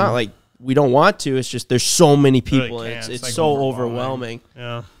 And it's not like we don't want to. It's just there's so many people. Really and it's like so overwhelming.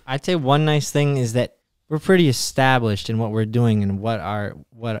 Yeah. I'd say one nice thing is that we're pretty established in what we're doing and what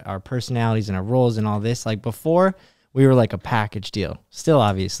our personalities and our roles and all this. Like before, we were like a package deal. Still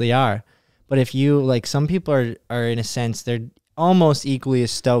obviously are. But if you, like, some people are in a sense, they're almost equally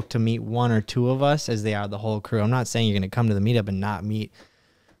as stoked to meet one or two of us as they are the whole crew. I'm not saying you're going to come to the meetup and not meet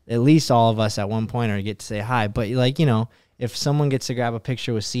at least all of us at one point or get to say hi. But, like, you know, if someone gets to grab a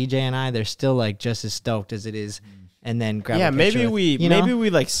picture with CJ and I, they're still, like, just as stoked as it is. And then grab a picture maybe we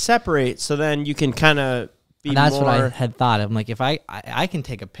like separate, so then you can kind of be and that's more. what I had thought. I'm like, if I can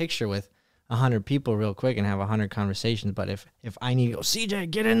take a picture with 100 people real quick and have 100 conversations, but if I need to go,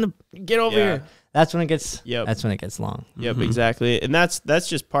 CJ, get over here, that's when it gets long. Yep, exactly. And that's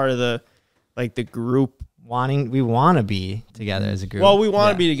just part of the, like, the group we want to be together as a group. Well, we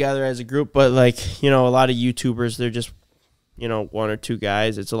want to be together as a group, but, like, you know, a lot of YouTubers, they're just, you know, one or two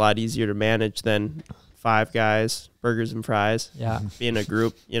guys. It's a lot easier to manage than 5 guys, burgers and fries. Yeah. Being a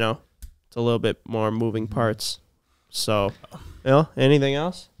group, you know, it's a little bit more moving parts. So, you know, anything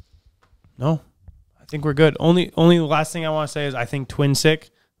else? No, I think we're good. Only last thing I want to say is I think Twin Sick,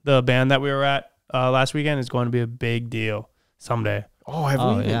 the band that we were at last weekend, is going to be a big deal someday.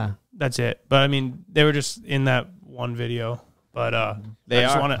 Oh, yeah. That's it. But I mean, they were just in that one video. But I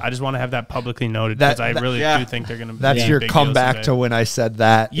just want to have that publicly noted, because I really do think they're going to be That's your comeback to when I said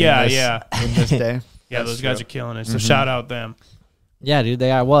that. In this day. Yeah, those guys are killing it. So shout out them. Yeah, dude,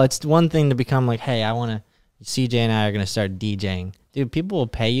 they are. Well, it's one thing to become like, hey, CJ and I are going to start DJing. Dude, people will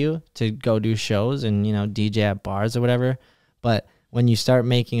pay you to go do shows and, you know, DJ at bars or whatever. But when you start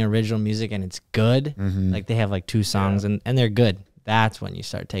making original music and it's good, like they have like 2 songs and they're good, that's when you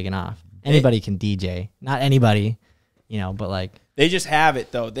start taking off. Anybody can DJ. Not anybody, you know, but like. They just have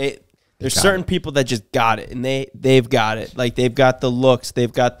it, though. There's certain people that just got it, and they've got it. Like, they've got the looks.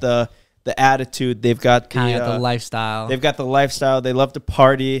 They've got the attitude. They've got the lifestyle. They've got the lifestyle. They love to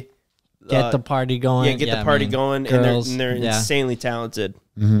party. Get the party going. Yeah, get the party going. Girls, and they're insanely talented.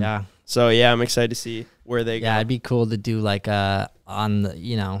 Yeah. So, yeah, I'm excited to see where they go. Yeah, it'd be cool to do like on the,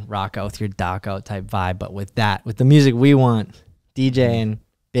 you know, rock out with your dock out type vibe. But with the music we want, DJing,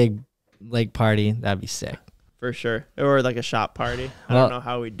 big lake party, that'd be sick. For sure. Or like a shop party. I don't know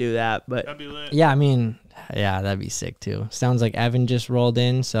how we do that, but. That'd be lit. Yeah, I mean, yeah, that'd be sick too. Sounds like Evan just rolled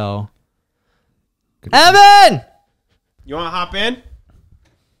in, so. Good Evan! You want to hop in?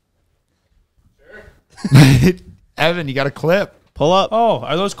 Sure. Evan, you got a clip. Pull up. Oh,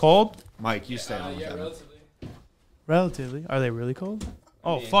 are those cold? Mike, you stay on with Evan. Relatively. Relatively. Are they really cold?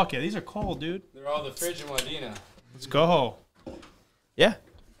 Oh, fuck yeah. These are cold, dude. They're all the fridge in Wadena. Let's go. Yeah.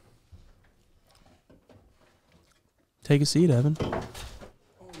 Take a seat, Evan. Oh,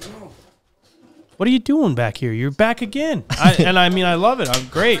 no. What are you doing back here? You're back again. I mean, I love it. I'm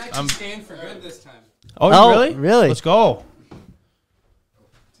great. I'm staying for good this time. Oh, really? Really? Let's go.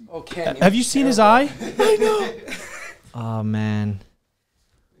 Okay. Have you seen his eye? I know. Oh, man.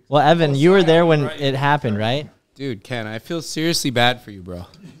 Well, Evan, you were there when it happened, right? Dude, Ken, I feel seriously bad for you, bro.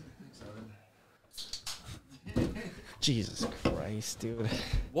 Jesus Christ, dude.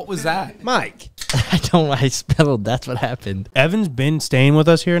 What was that? Mike. I spelled. That's what happened. Evan's been staying with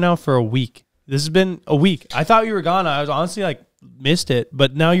us here now for a week. This has been a week. I thought you were gone. I was honestly like, missed it,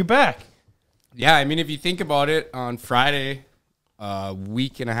 but now you're back. Yeah, I mean, if you think about it, on Friday, a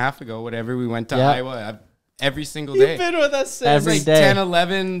week and a half ago, whatever, we went to Iowa every single day. You've been with us since. Every like day. 10,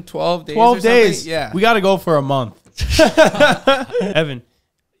 11, 12 days 12 or days. something. Yeah. We got to go for a month. Evan,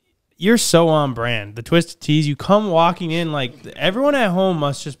 you're so on brand. The Twisted Teas, you come walking in like everyone at home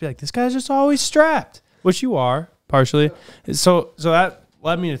must just be like, this guy's just always strapped, which you are partially. So that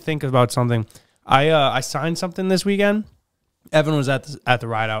led me to think about something. I signed something this weekend. Evan was at the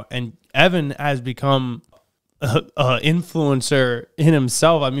ride out, and Evan has become a influencer in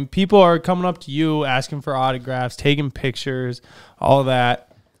himself. I mean, people are coming up to you asking for autographs, taking pictures, all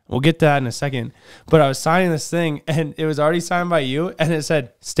that. We'll get to that in a second. But I was signing this thing, and it was already signed by you, and it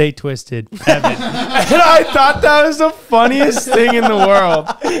said, "Stay twisted, Evan." And I thought that was the funniest thing in the world.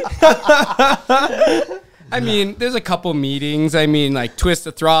 I mean, there's a couple meetings. I mean, like Twist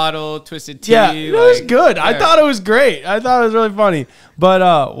the Throttle, Twisted Tea. Yeah, it was good. Yeah. I thought it was great. I thought it was really funny.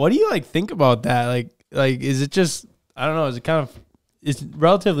 But what do you like think about that? Like, is it just, I don't know, is it kind of, it's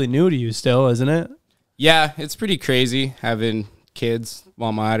relatively new to you still, isn't it? Yeah, it's pretty crazy having kids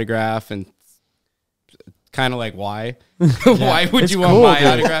want my autograph and kind of like why? Why would you want my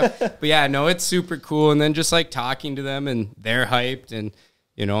autograph? But yeah, no, it's super cool. And then just like talking to them and they're hyped and,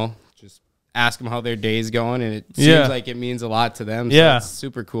 you know, just ask them how their day's going. And it seems like it means a lot to them. So it's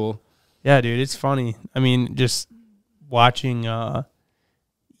super cool. Yeah, dude, it's funny. I mean, just watching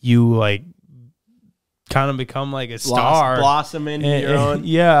you like kind of become like a star. Blossom into your own.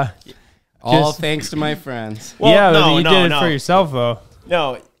 Yeah. All thanks to my friends. Well, yeah, no, you no, did it no. for yourself, though.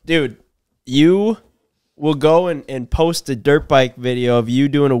 No, dude, you will go and post a dirt bike video of you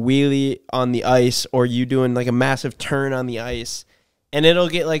doing a wheelie on the ice or you doing like a massive turn on the ice, and it'll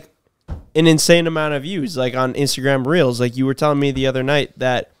get like an insane amount of views, like on Instagram Reels. Like you were telling me the other night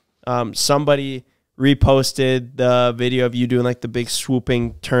that somebody reposted the video of you doing like the big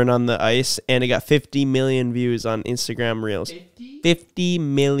swooping turn on the ice, and it got 50 million views on Instagram Reels. 50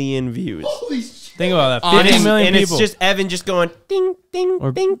 million views. Holy shit. Think about that. And 50 million and people. it's just Evan just going ding, ding,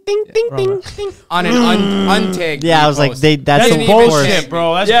 Or- ding, ding, ding, ding, ding. On an untagged. Yeah, I was like, repost. that's That's some bullshit,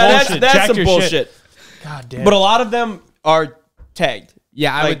 bro. That's Yeah, bullshit. that's Check some your bullshit. Shit. God damn. But a lot of them are tagged.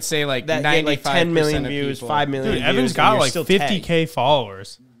 Yeah, I Like, would say like That 95% get like 10 million of views, people. 5 million Dude, views. Evan's and got you're like still 50K tagged.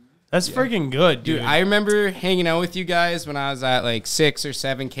 followers. That's freaking good, dude. Dude, I remember hanging out with you guys when I was at like 6 or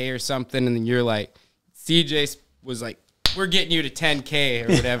 7K or something, and then you're like, CJ was like, we're getting you to 10K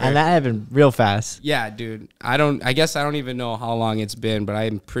or whatever. And that happened real fast. Yeah, dude. I guess I don't even know how long it's been, but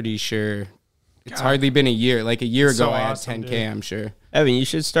I'm pretty sure it's hardly been a year. Like a year ago, So I had awesome, 10K, dude. I'm sure. Evan, you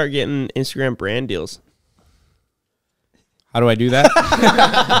should start getting Instagram brand deals. How do I do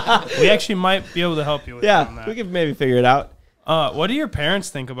that? We actually might be able to help you with on Yeah, that. we could maybe figure it out. What do your parents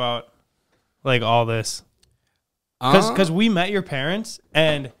think about like all this? Because we met your parents,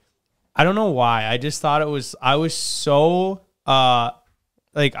 and I don't know why. I just thought I was so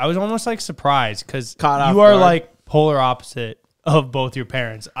like I was almost like surprised because Caught off you are guard. like polar opposite of both your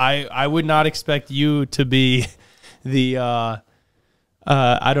parents. I would not expect you to be the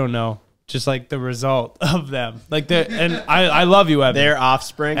I don't know, just like the result of them. Like and I love you, Evan. Their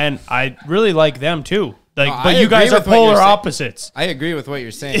offspring. And I really like them too. Like, No, but I you guys agree are with what you're polar saying. opposites. I agree with what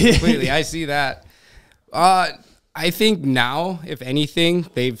you're saying completely. I see that. I think now, if anything,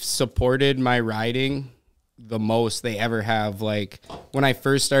 they've supported my riding the most they ever have. Like when I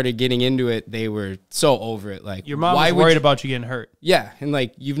first started getting into it, they were so over it. Like Your mom why was would worried you- about you getting hurt. Yeah, and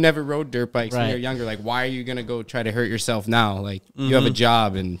like you've never rode dirt bikes when Right. you're younger. Like why are you gonna go try to hurt yourself now? Like you have a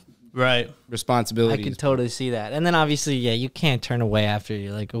job and Right. I responsibilities. can totally see that. And then obviously, yeah, you can't turn away after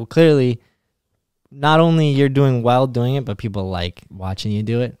you're like, well, clearly, not only you're doing well doing it, but people like watching you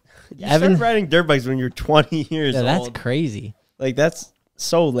do it. you Evan, started riding dirt bikes when you're 20 years yeah, that's old. crazy. Like that's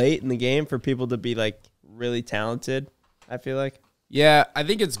so late in the game for people to be like really talented. I feel like. Yeah, I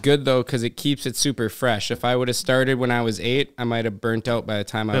think it's good though because it keeps it super fresh. If I would have started when I was 8, I might have burnt out by the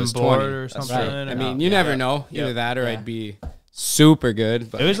time I Been was bored 20. or something. right. or I mean, not. you never know. Either that or I'd be super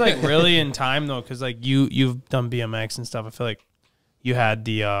good. But It was like really in time though, because like you've done BMX and stuff. I feel like you had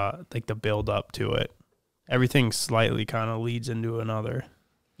the like the build up to it. Everything slightly kind of leads into another.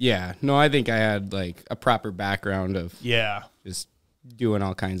 yeah, no, I think I had like a proper background of Yeah. just doing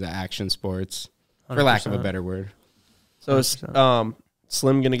all kinds of action sports, for lack of a better word. So is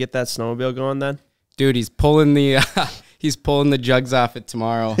Slim gonna get that snowmobile going then? Dude, he's pulling the he's pulling the jugs off it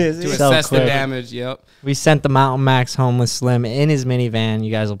tomorrow to Is he? So assess the quick. damage. Yep. We sent the Mountain Max home with Slim in his minivan.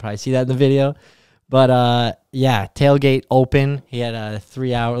 You guys will probably see that in the video. But yeah, tailgate open. He had a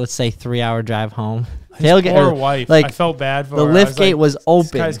 3-hour drive home. Tailgate. Poor wife. like, I felt bad for the her. I lift gate like, was This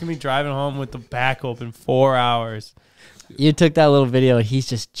open. guy's gonna be driving home with the back open 4 hours. You took that little video. He's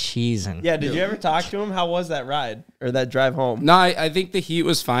just cheesing. Yeah. Did you ever talk to him? How was that ride or that drive home? No, I think the heat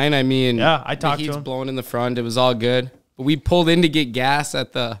was fine. I mean, Yeah, I the talked to heat's him. blowing in the front. It was all good. But we pulled in to get gas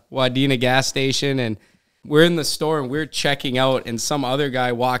at the Wadena gas station, and we're in the store and we're checking out, and some other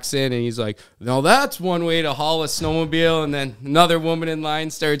guy walks in and he's like, "No, that's one way to haul a snowmobile." And then another woman in line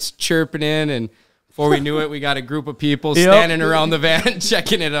starts chirping in, and before we knew it, we got a group of people Yep. standing around the van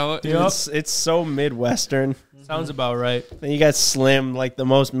checking it out. Yep. It's so Midwestern. Sounds about right. Then you got Slim, like the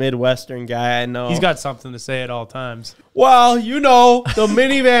most Midwestern guy I know. He's got something to say at all times. well, you know, the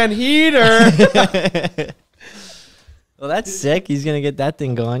minivan heater. Well, that's sick. He's going to get that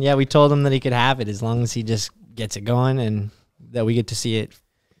thing going. Yeah, we told him that he could have it as long as he just gets it going and that we get to see it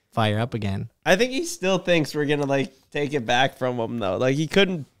fire up again. I think he still thinks we're gonna like take it back from him though. Like he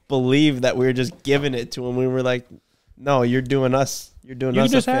couldn't believe that we were just giving it to him. We were like, no, you're doing us. You're doing You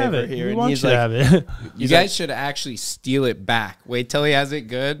us just a have favor it. here. We And want he's you to like, have it. You guys should actually steal it back. Wait till he has it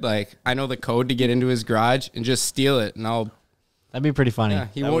good. Like, I know the code to get into his garage and just steal it, and That'd be pretty funny. yeah,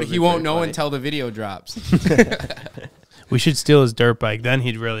 he That won't would be know pretty funny. until the video drops. We should steal his dirt bike. Then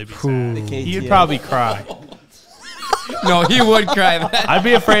he'd really be sad. He'd probably cry. No, he would cry. That. I'd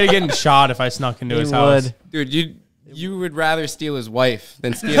be afraid of getting shot if I snuck into He his house. would. Dude, you would rather steal his wife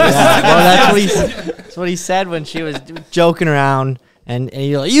than steal his Yeah, well, that's what he said when she was joking around. And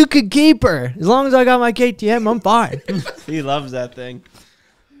you're like, you could keep her. As long as I got my KTM, I'm fine. he loves that thing.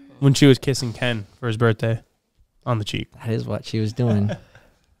 When she was kissing Ken for his birthday on the cheek. That is what she was doing.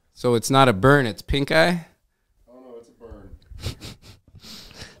 So it's not a burn, it's pink eye? Oh no, it's a burn.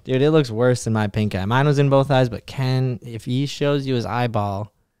 Dude, it looks worse than my pink eye. Mine was in both eyes, but Ken, if he shows you his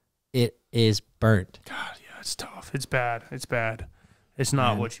eyeball, it is burnt. God, yeah, it's tough. It's bad. It's bad. It's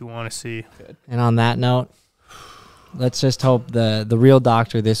not what you want to see. And on that note, let's just hope the real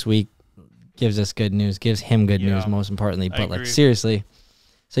doctor this week gives us good news, gives him good news, most importantly. But like, seriously,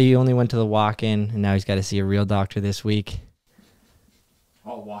 so you only went to the walk-in, and now he's got to see a real doctor this week.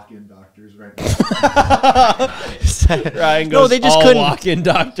 All walk-in doctors right Ryan goes, No, they just all couldn't- walk-in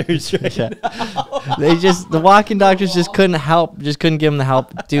doctors right now. The walk-in doctors just couldn't help, just couldn't give him the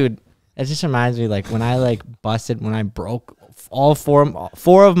help. Dude, it just reminds me, like, when I broke all four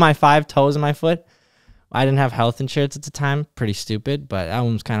of my 5 toes in my foot. I didn't have health insurance at the time. Pretty stupid, but that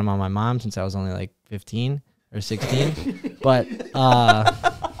one was kind of on my mom since I was only like 15 or 16. But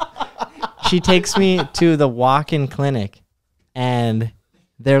she takes me to the walk-in clinic, and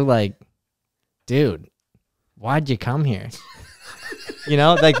they're like, dude, why'd you come here? You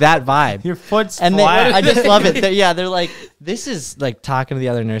know, like that vibe. Your foot's And flat. I just love it. They're like, this is like talking to the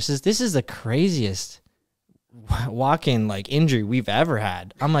other nurses. This is the craziest walk-in like injury we've ever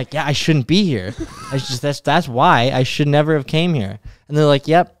had. I'm like, yeah, I shouldn't be here. That's why I should never have came here. And they're like,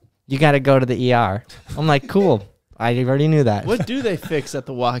 yep, you got to go to the ER. I'm like, cool. I already knew that. What do they fix at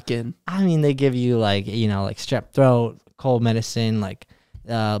the walk-in? I mean, they give you like, you know, like strep throat, cold medicine, like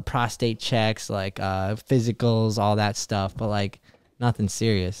prostate checks, like physicals, all that stuff, but like nothing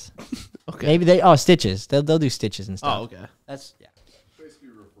serious. Okay. Maybe stitches. They'll do stitches and stuff. Oh, okay. That's yeah. Basically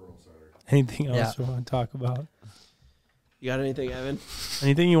a referral center. Anything else you want to talk about? You got anything, Evan?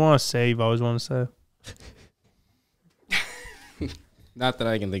 Anything you want to say, you've always wanted to say? Not that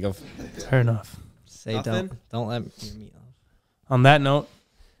I can think of. Fair enough. Say Nothing? don't let your meat off. On that note,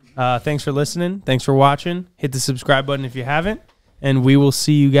 thanks for listening. Thanks for watching. Hit the subscribe button if you haven't. And we will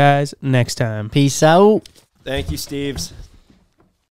see you guys next time. Peace out. Thank you, Steves.